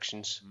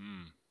predictions,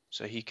 Mm.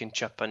 so he can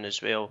chip in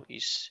as well. He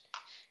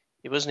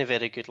wasn't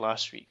very good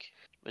last week.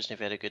 Wasn't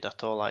very good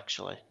at all,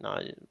 actually.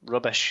 No,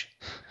 rubbish.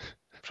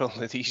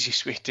 Probably the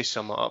easiest way to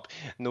sum it up.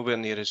 Nowhere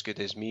near as good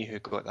as me, who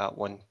got that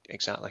one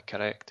exactly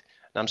correct.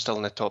 And I'm still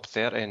in the top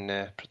 30 in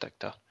the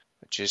predictor,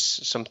 which is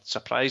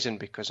surprising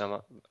because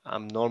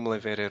I'm normally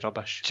very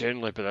rubbish.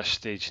 Generally, by this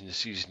stage in the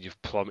season,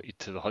 you've plummeted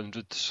to the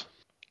hundreds.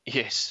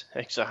 Yes,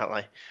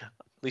 exactly.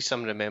 At least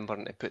I'm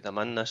remembering to put them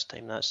in this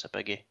time. That's a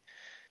biggie.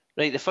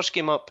 Right, the first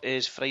game up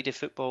is Friday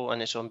football,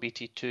 and it's on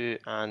BT2,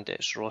 and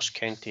it's Ross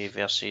County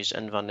versus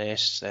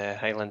Inverness, the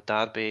Highland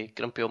Derby.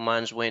 Grumpy Old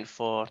Man's went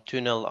for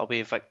 2-0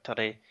 away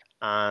victory,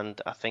 and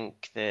I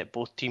think that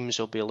both teams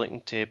will be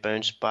looking to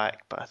bounce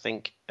back, but I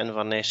think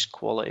Inverness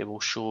quality will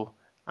show,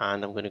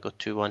 and I'm going to go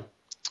 2-1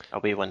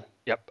 away win.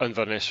 Yep,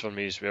 Inverness for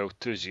me as well,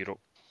 2-0.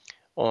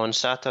 On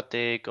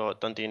Saturday, got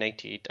Dundee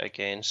United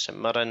against St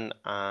Mirren,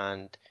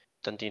 and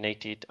Dundee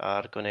United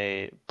are going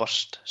to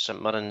burst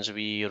St Mirren's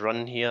wee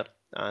run here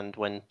and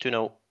win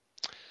 2-0.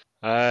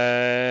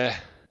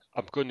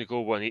 I'm going to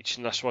go one each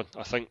in this one.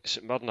 I think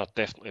St Mirren are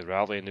definitely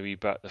rallying a wee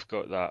bit. They've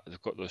got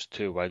those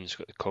 2 wins,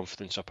 got the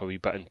confidence up a wee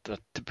bit, and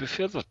to be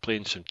fair, they're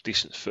playing some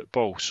decent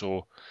football.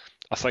 So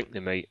I think they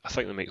might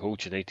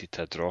hold United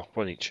to a draw,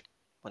 one each.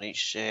 One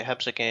each.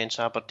 Hibs against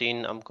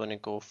Aberdeen. I'm going to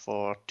go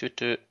for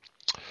 2-2.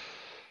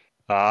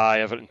 Aye,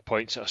 Everton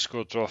points at a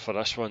score draw for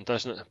this one,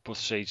 doesn't it? Both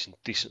sides in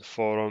decent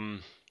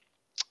form.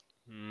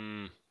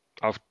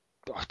 I'll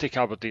take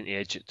Aberdeen to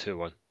edge at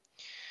 2-1.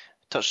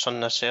 Touched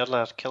on this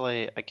earlier.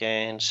 Killie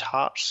against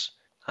Hearts.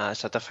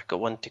 It's a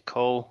difficult one to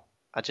call.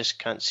 I just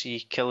can't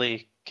see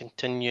Killie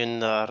continuing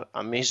their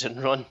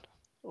amazing run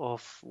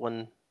of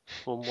one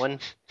home win.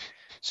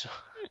 So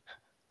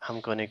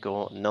I'm going to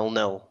go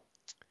 0-0.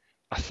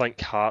 I think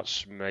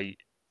Hearts might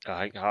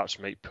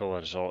pull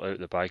a result out of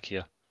the bag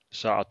here.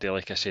 Saturday,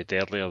 like I said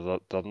earlier,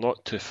 they're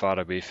not too far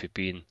away from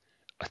being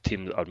a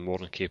team that are more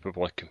than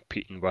capable of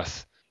competing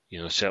with,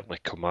 certainly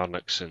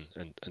Kilmarnocks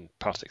and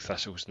Partick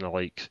Thistles and the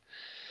like.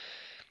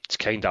 It's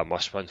kind of a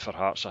must-win for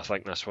Hearts, I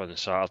think, this one on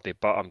Saturday.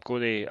 But I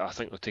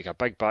think they'll take a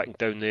big backing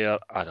down there,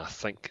 and I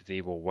think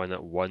they will win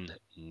it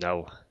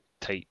 1-0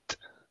 tight.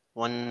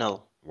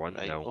 1-0. 1-0.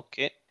 Right,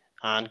 okay.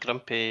 And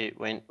Grumpy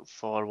went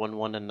for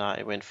 1-1 in that.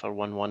 He went for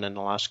 1-1 in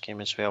the last game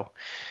as well.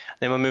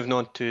 Then we're moving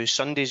on to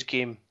Sunday's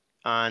game,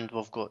 and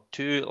we've got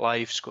 2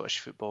 live Scottish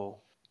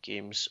football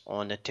games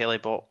on the telly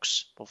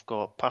box. We've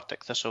got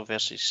Partick Thistle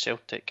versus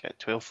Celtic at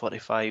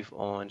 12:45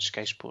 on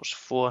Sky Sports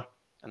 4,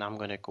 and I'm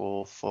going to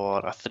go for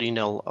a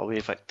 3-0 away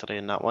victory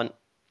in that one.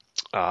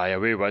 Aye,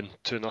 away win,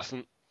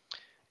 2-0.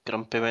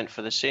 Grumpy went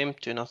for the same,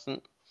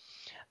 2-0.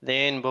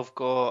 Then we've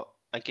got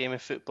a game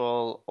of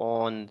football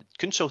on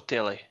Council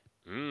telly.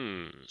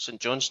 St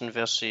Johnstone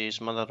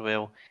versus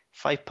Motherwell,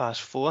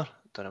 4:05.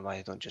 Don't know why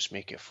they don't just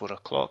make it 4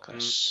 o'clock.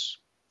 It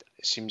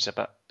seems a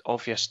bit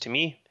obvious to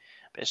me,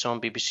 but it's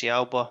on BBC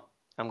Alba.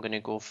 I'm going to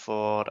go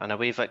for an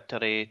away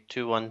victory,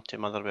 2-1 to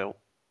Motherwell.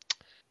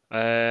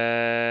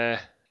 Aye,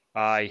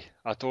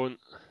 I think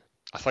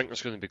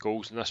there's going to be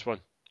goals in this one.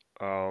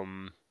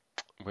 I'm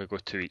going to go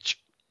 2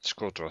 each.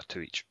 Score draw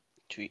 2 each.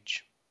 2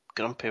 each.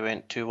 Grumpy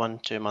went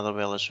 2-1 to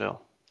Motherwell as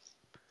well.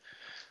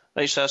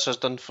 Right, so that's us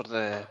done for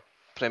the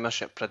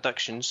Premiership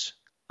predictions.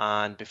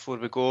 And before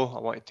we go, I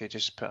wanted to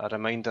just put a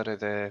reminder of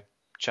the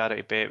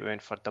charity bet we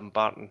went for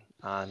Dumbarton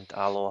and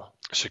Alloa.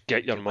 So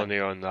get your money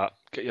on that.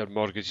 Get your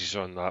mortgages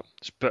on that.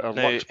 It's better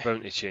Now, luck's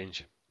bound to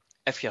change.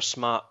 If you're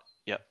smart,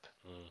 yep,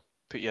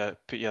 put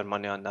your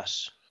money on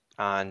this.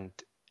 And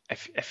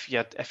if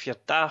you're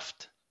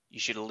daft, you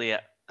should lay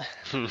it.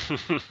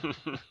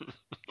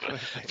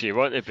 If you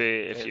want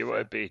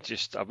to be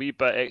just a wee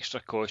bit extra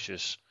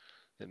cautious,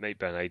 it might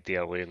be an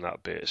idea laying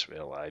that bet as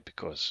well,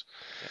 because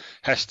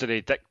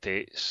history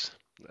dictates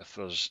that if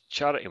there's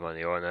charity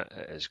money on it,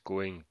 it is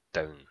going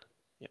down.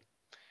 Yep.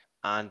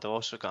 And I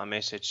also got a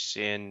message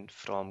saying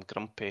from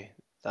Grumpy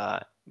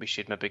that we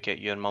should maybe get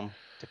your mum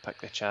to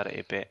pick the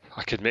charity bet.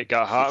 I could make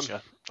that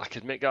happen.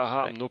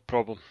 Right. No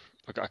problem.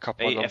 I got a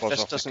couple of numbers if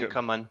this off doesn't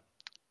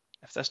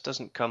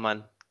come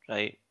in,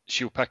 right,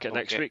 she'll pick it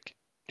next week.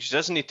 She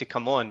doesn't need to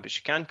come on, but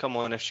she can come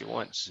on if she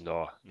wants.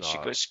 No. She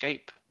got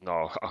Skype.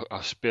 No,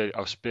 I'll spare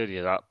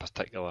you that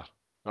particular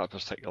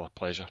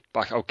pleasure.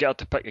 But I'll get her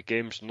to pick the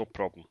games, no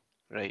problem.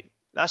 Right.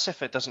 That's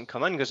if it doesn't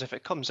come in, because if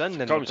it comes in,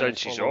 then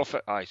she's off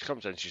it. Aye, if it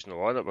comes in, she's not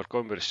on it. We're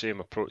going with the same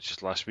approach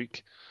as last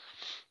week.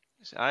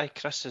 Aye,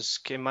 Chris has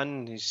came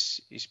in.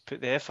 He's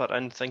put the effort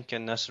in,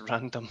 thinking this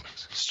random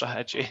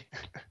strategy.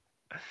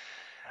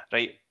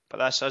 Right, but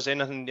that's us.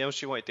 Anything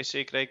else you wanted to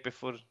say, Greg,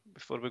 before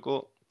we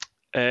go?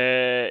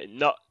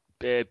 No.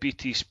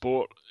 BT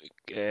Sport.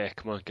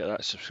 Come on, get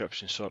that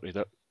subscription sorted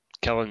out.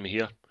 Killing me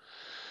here.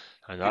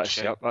 And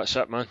that's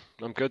it, man.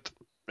 I'm good.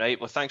 Right,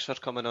 well, thanks for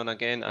coming on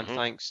again, and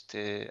thanks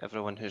to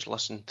everyone who's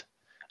listened.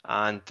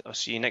 And I'll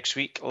see you next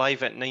week,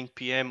 live at 9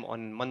 PM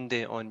on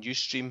Monday on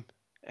Ustream,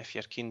 if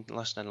you're keen on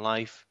listening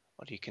live,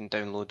 or you can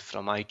download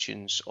from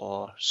iTunes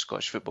or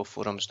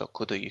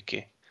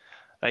scottishfootballforums.co.uk.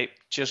 Right,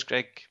 cheers,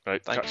 Greg.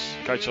 Right, thanks.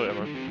 Catch you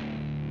later,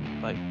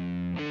 man. Bye.